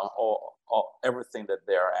everything that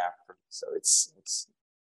they are after. So it's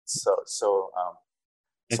so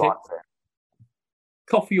unfair.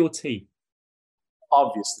 Coffee or tea?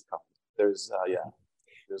 Obviously, coffee. There's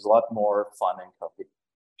a lot more fun in coffee.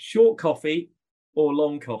 Short coffee or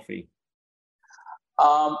long coffee?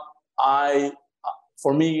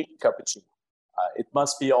 For me, cappuccino. It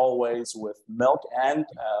must be always with milk and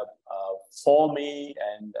foamy,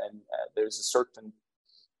 and there's a certain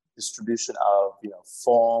distribution of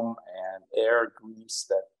foam and air grease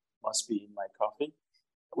that must be in my coffee,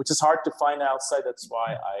 which is hard to find outside. That's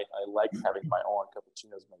why I like having my own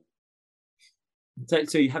cappuccinos made.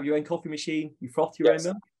 So you have your own coffee machine, you froth your own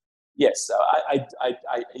milk? Yes, I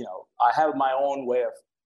have my own way of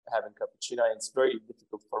having cappuccino, and it's very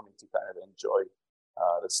difficult for me to kind of enjoy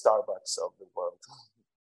the Starbucks of the world.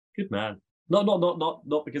 Good man. Not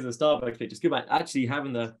because of the Starbucks, but just good man. Actually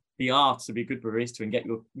having the art to be a good barista and get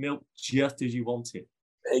your milk just as you want it.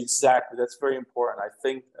 Exactly, that's very important. I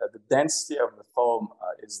think the density of the foam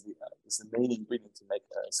is the main ingredient to make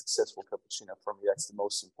a successful cappuccino. For me, that's the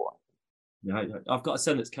most important. Yeah, I've got a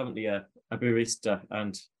son that's currently a barista,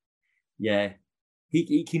 and yeah,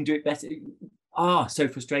 he can do it better. So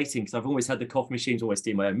frustrating because I've always had the coffee machines always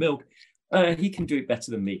steam my own milk. He can do it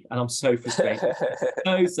better than me, and I'm so frustrated.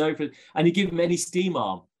 And you give him any steam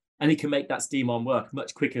arm, and he can make that steam arm work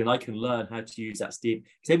much quicker than I can learn how to use that steam.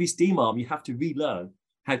 Because every steam arm you have to relearn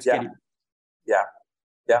how to get it.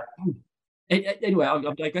 Yeah. Anyway,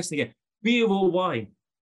 I'm digressing again. Beer or wine?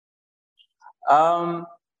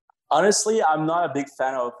 Honestly, I'm not a big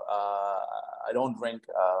fan of. I don't drink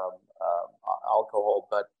alcohol,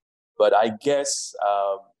 but I guess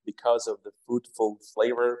because of the fruitful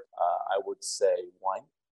flavor, I would say wine.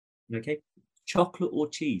 Okay. Chocolate or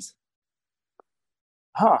cheese?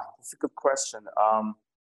 That's a good question.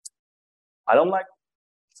 I don't like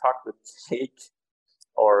chocolate cake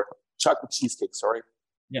or chocolate cheesecake. Sorry.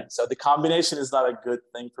 Yeah. So the combination is not a good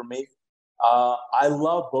thing for me. I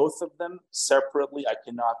love both of them separately. I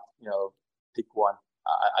cannot, pick one.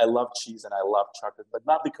 I love cheese and I love chocolate, but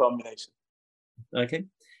not the combination. Okay.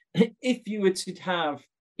 If you were to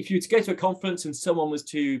go to a conference and someone was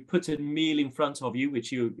to put a meal in front of you,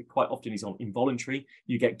 which you quite often is involuntary,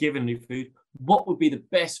 you get given new food, what would be the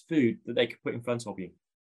best food that they could put in front of you?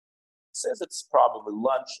 Since it's probably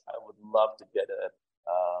lunch, I would love to get a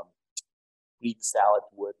Greek salad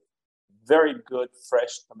with very good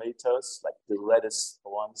fresh tomatoes, like the reddest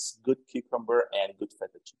ones, good cucumber, and good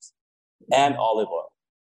feta cheese, and olive oil.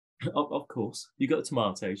 Of course. You got the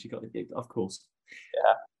tomatoes, of course.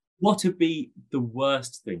 Yeah. What would be the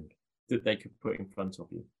worst thing that they could put in front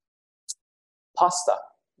of you? Pasta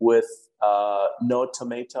with no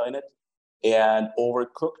tomato in it and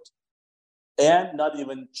overcooked and not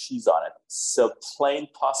even cheese on it. So plain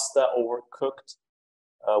pasta overcooked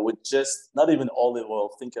with just not even olive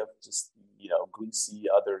oil. Think of just, greasy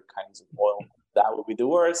other kinds of oil. That would be the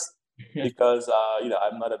worst because,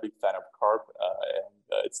 I'm not a big fan of carb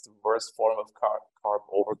and it's the worst form of carb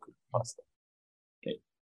overcooked pasta. Okay.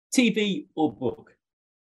 TV or book?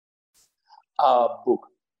 Book.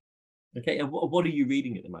 Okay, and what are you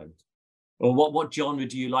reading at the moment? Or what genre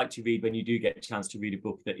do you like to read when you do get a chance to read a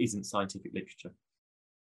book that isn't scientific literature?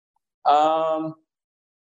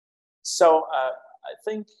 So I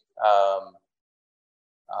think, I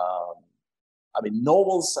mean,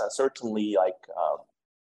 novels certainly like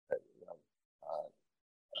you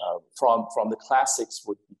know, from the classics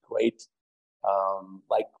would be great.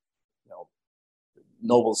 Like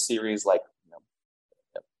novel series like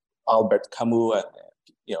Albert Camus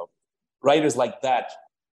and writers like that,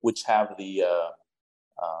 which have the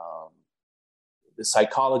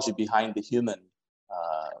psychology behind the human.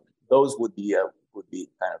 Those would be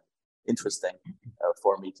kind of interesting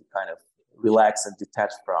for me to kind of relax and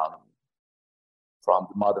detach from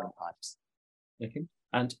the modern times. Okay.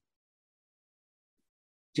 And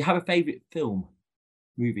do you have a favorite film,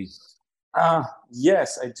 movie?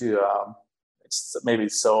 Yes, I do. It's maybe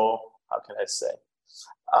so. How can I say?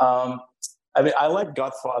 I mean, I like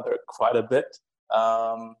Godfather quite a bit.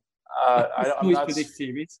 I'm not for this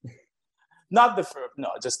series. Not the first, no,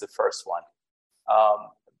 just the first one,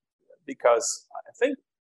 because I think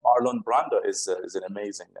Marlon Brando was an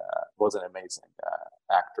amazing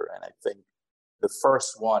actor, and I think the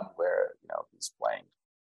first one where he's playing,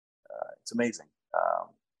 it's amazing.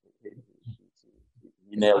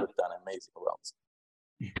 He nailed it, done amazing roles.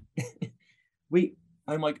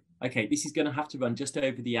 Okay, this is going to have to run just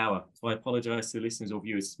over the hour, so I apologize to the listeners or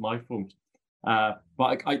viewers. It's my fault,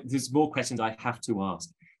 but there's more questions I have to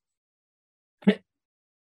ask.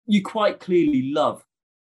 You quite clearly love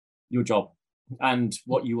your job and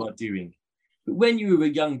what you are doing. But when you were a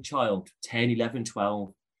young child, 10, 11,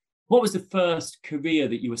 12, what was the first career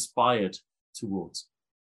that you aspired towards?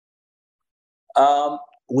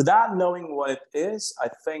 Without knowing what it is, I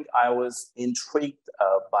think I was intrigued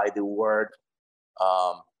by the word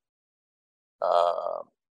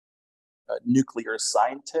nuclear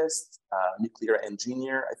scientist, nuclear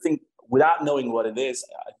engineer. I think without knowing what it is,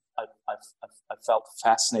 I felt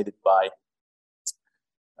fascinated by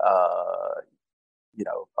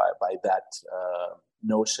by that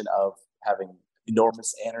notion of having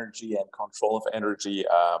enormous energy and control of energy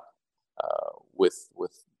with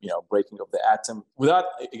breaking of the atom, without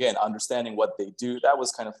again understanding what they do. That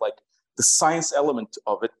was kind of like the science element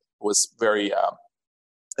of it was very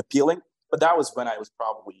appealing. But that was when I was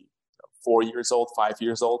probably 4 years old, 5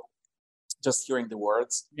 years old, just hearing the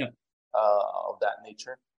words of that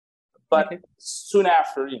nature. But soon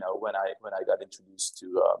after, when I got introduced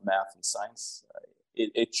to math and science,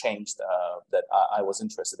 it changed that I was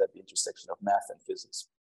interested at the intersection of math and physics.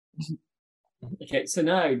 Okay, so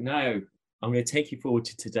now I'm going to take you forward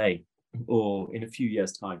to today or in a few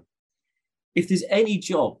years' time. If there's any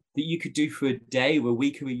job that you could do for a day or a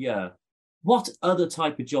week or a year, what other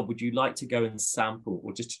type of job would you like to go and sample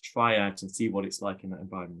or just to try out and see what it's like in that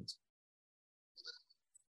environment?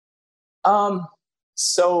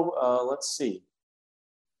 So let's see.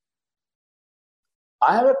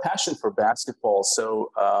 I have a passion for basketball.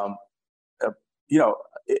 So,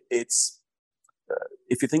 it's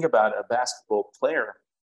if you think about a basketball player,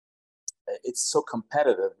 it's so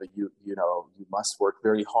competitive that you must work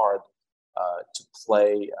very hard to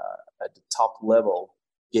play at the top level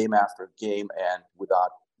game after game and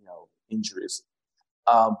without injuries.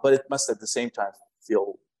 But it must at the same time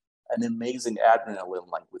feel an amazing adrenaline,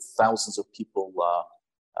 like with thousands of people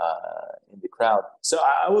in the crowd. So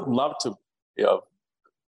I would love to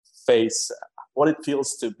face what it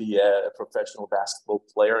feels to be a professional basketball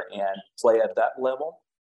player and play at that level.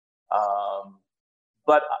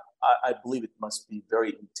 But I believe it must be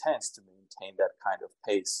very intense to maintain that kind of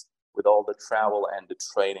pace with all the travel and the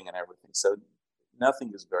training and everything. So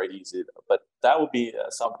nothing is very easy, but that would be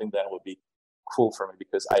something that would be cool for me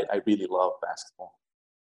because I really love basketball.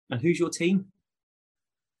 And who's your team?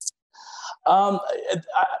 I'm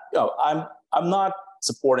not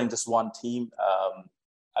supporting just one team.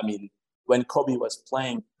 I mean, when Kobe was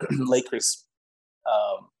playing, Lakers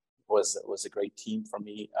was a great team for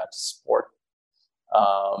me to support.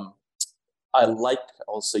 I like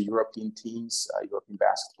also European teams, European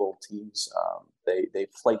basketball teams. They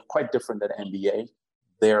play quite different than NBA.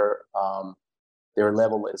 Their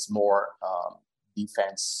level is more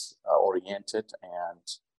defense oriented,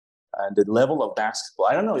 and the level of basketball.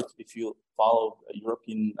 I don't know if you follow a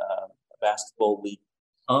European basketball league.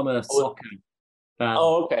 I'm a soccer fan.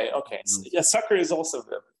 Oh, okay. Yeah, soccer is also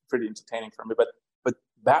pretty entertaining for me, but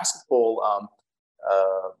basketball.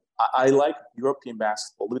 I like European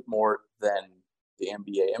basketball a little bit more than the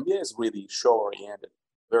NBA. NBA is really show-oriented,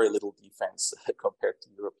 very little defense compared to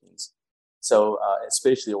Europeans. So,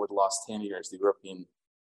 especially over the last 10 years, the European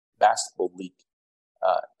basketball league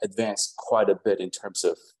advanced quite a bit in terms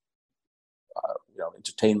of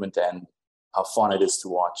entertainment and how fun it is to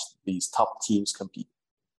watch these top teams compete.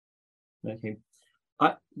 Okay,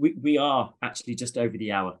 we are actually just over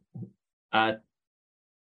the hour.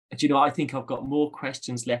 do you know, I think I've got more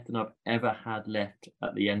questions left than I've ever had left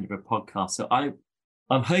at the end of a podcast. So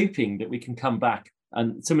I'm hoping that we can come back,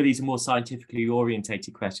 and some of these are more scientifically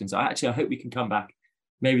orientated questions. I hope we can come back,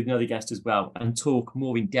 maybe with another guest as well, and talk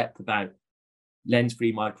more in depth about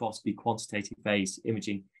lens-free microscopy, quantitative phase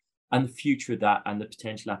imaging, and the future of that and the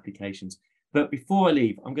potential applications. But before I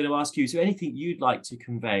leave, I'm going to ask you, is there anything you'd like to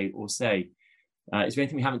convey or say? Is there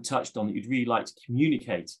anything we haven't touched on that you'd really like to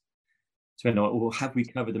communicate to anyone, or have we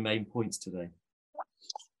covered the main points today?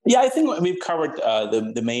 Yeah, I think we've covered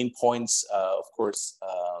the main points, of course.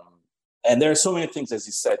 And there are so many things, as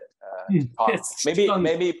you said. Maybe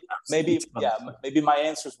my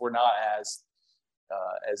answers were not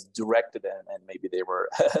as directed, and maybe they were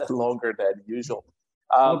longer than usual.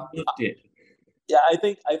 Yeah, I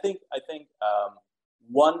think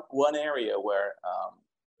one area where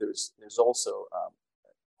there's also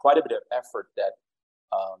quite a bit of effort that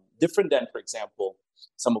different than, for example,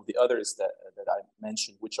 some of the others that I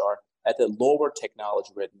mentioned, which are at a lower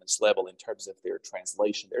technology readiness level in terms of their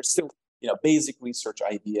translation. They're still, basic research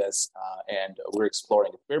ideas, and we're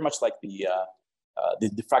exploring it very much like the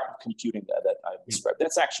diffractive computing that I've described.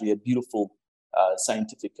 That's actually a beautiful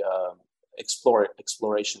scientific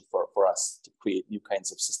exploration for us to create new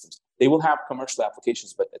kinds of systems. They will have commercial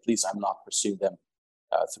applications, but at least I'm not pursuing them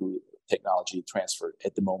through technology transfer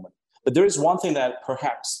at the moment. But there is one thing that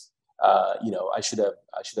perhaps I should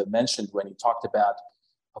have mentioned when he talked about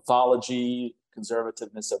pathology,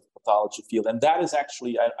 conservativeness of pathology field, and that is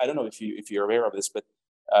actually, I don't know if you're aware of this, but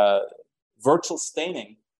virtual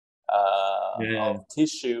staining of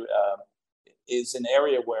tissue is an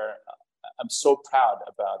area where I'm so proud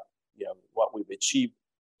about what we've achieved,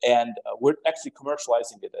 and we're actually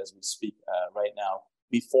commercializing it as we speak right now.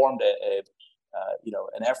 We formed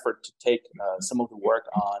an effort to take some of the work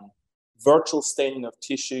on virtual staining of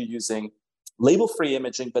tissue using label-free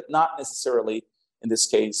imaging, but not necessarily, in this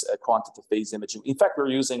case, quantitative phase imaging. In fact, we're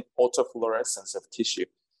using autofluorescence of tissue,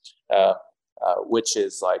 which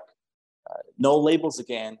is like no labels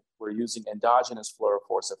again. We're using endogenous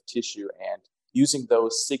fluorophores of tissue and using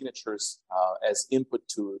those signatures as input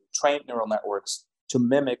to trained neural networks to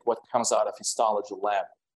mimic what comes out of histology lab.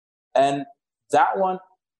 And that one,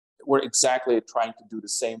 we're exactly trying to do the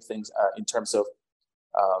same things in terms of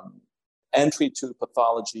entry to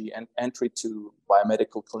pathology and entry to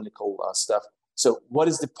biomedical clinical stuff. So what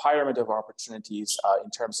is the pyramid of opportunities in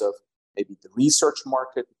terms of maybe the research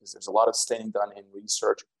market, because there's a lot of staining done in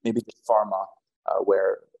research, maybe the pharma,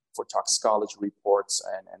 where for toxicology reports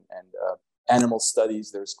and animal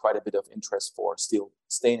studies, there's quite a bit of interest for still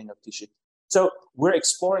staining of tissue. So we're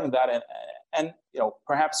exploring that, and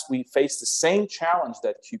perhaps we face the same challenge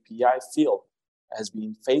that QPI field has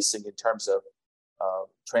been facing in terms of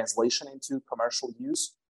translation into commercial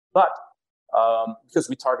use. But because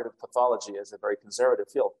we targeted pathology as a very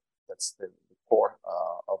conservative field, that's the core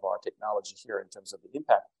of our technology here in terms of the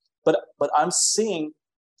impact. But I'm seeing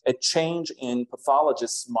a change in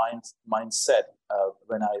pathologists' mindset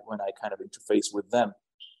when I kind of interface with them,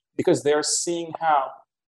 because they're seeing how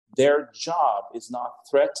their job is not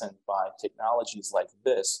threatened by technologies like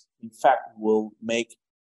this. In fact, will make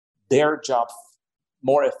their job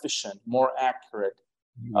more efficient, more accurate.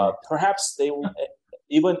 Perhaps they will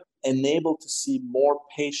even enable to see more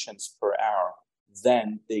patients per hour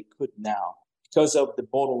than they could now, because of the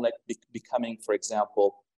bottleneck becoming, for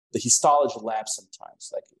example, the histology lab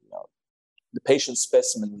sometimes. Like, the patient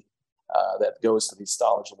specimen that goes to the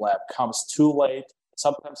histology lab comes too late,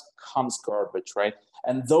 sometimes comes garbage, right?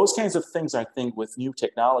 And those kinds of things, I think, with new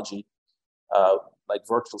technology, like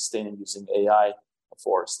virtual staining using AI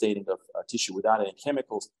for staining of tissue without any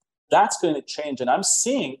chemicals, that's going to change. And I'm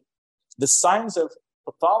seeing the signs of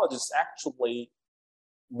pathologists actually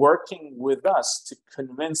working with us to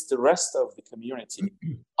convince the rest of the community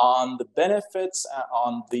on the benefits,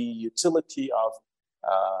 on the utility of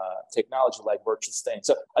technology like virtual staining.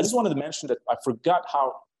 So I just wanted to mention that I forgot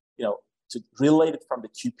how, to relate it from the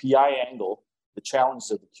QPI angle, the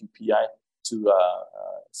challenges of the QPI to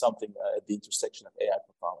something at the intersection of AI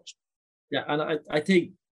pathology. Yeah, and I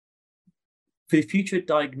think for the future of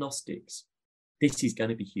diagnostics, this is going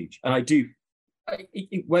to be huge. And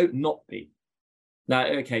it won't not be. Now,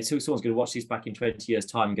 okay, so someone's going to watch this back in 20 years'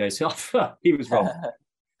 time and go, oh, he was wrong.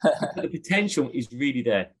 But the potential is really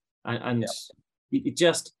there. And it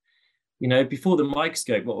just, before the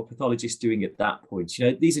microscope, what were pathologists doing at that point?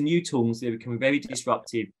 These are new tools. They're becoming very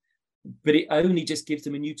disruptive, but it only just gives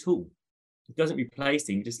them a new tool. It doesn't replace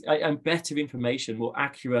things, and better information, more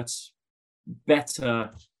accurate,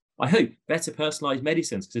 better, I hope, better personalized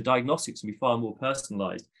medicines, because the diagnostics will be far more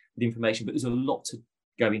personalized with information, but there's a lot to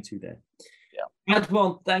go into there.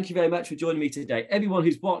 Adwan, thank you very much for joining me today. Everyone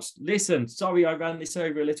who's watched, listened, sorry I ran this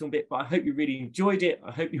over a little bit, but I hope you really enjoyed it.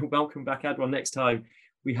 I hope you'll welcome back Adwan next time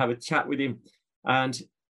we have a chat with him. And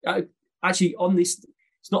actually on this,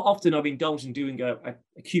 it's not often I've indulged in doing a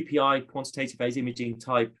QPI, quantitative phase imaging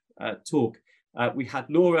type talk. We had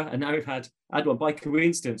Laura and now we've had Adwan by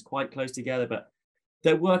coincidence, quite close together, but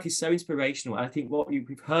their work is so inspirational. And I think what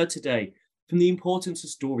we've heard today from the importance of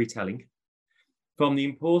storytelling, from the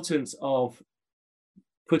importance of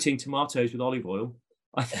putting tomatoes with olive oil,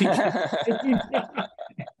 I think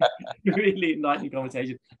really enlightening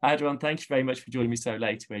conversation. Aydogan, thank you very much for joining me so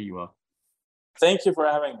late where you are. Thank you for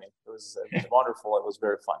having me. It was wonderful. It was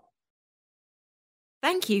very fun.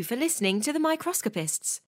 Thank you for listening to The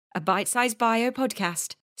Microscopists, a bite-sized bio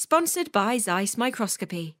podcast sponsored by Zeiss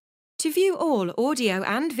Microscopy. To view all audio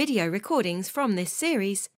and video recordings from this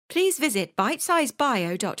series, please visit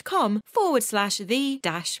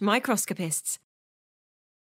bitesizebio.com/the-microscopists.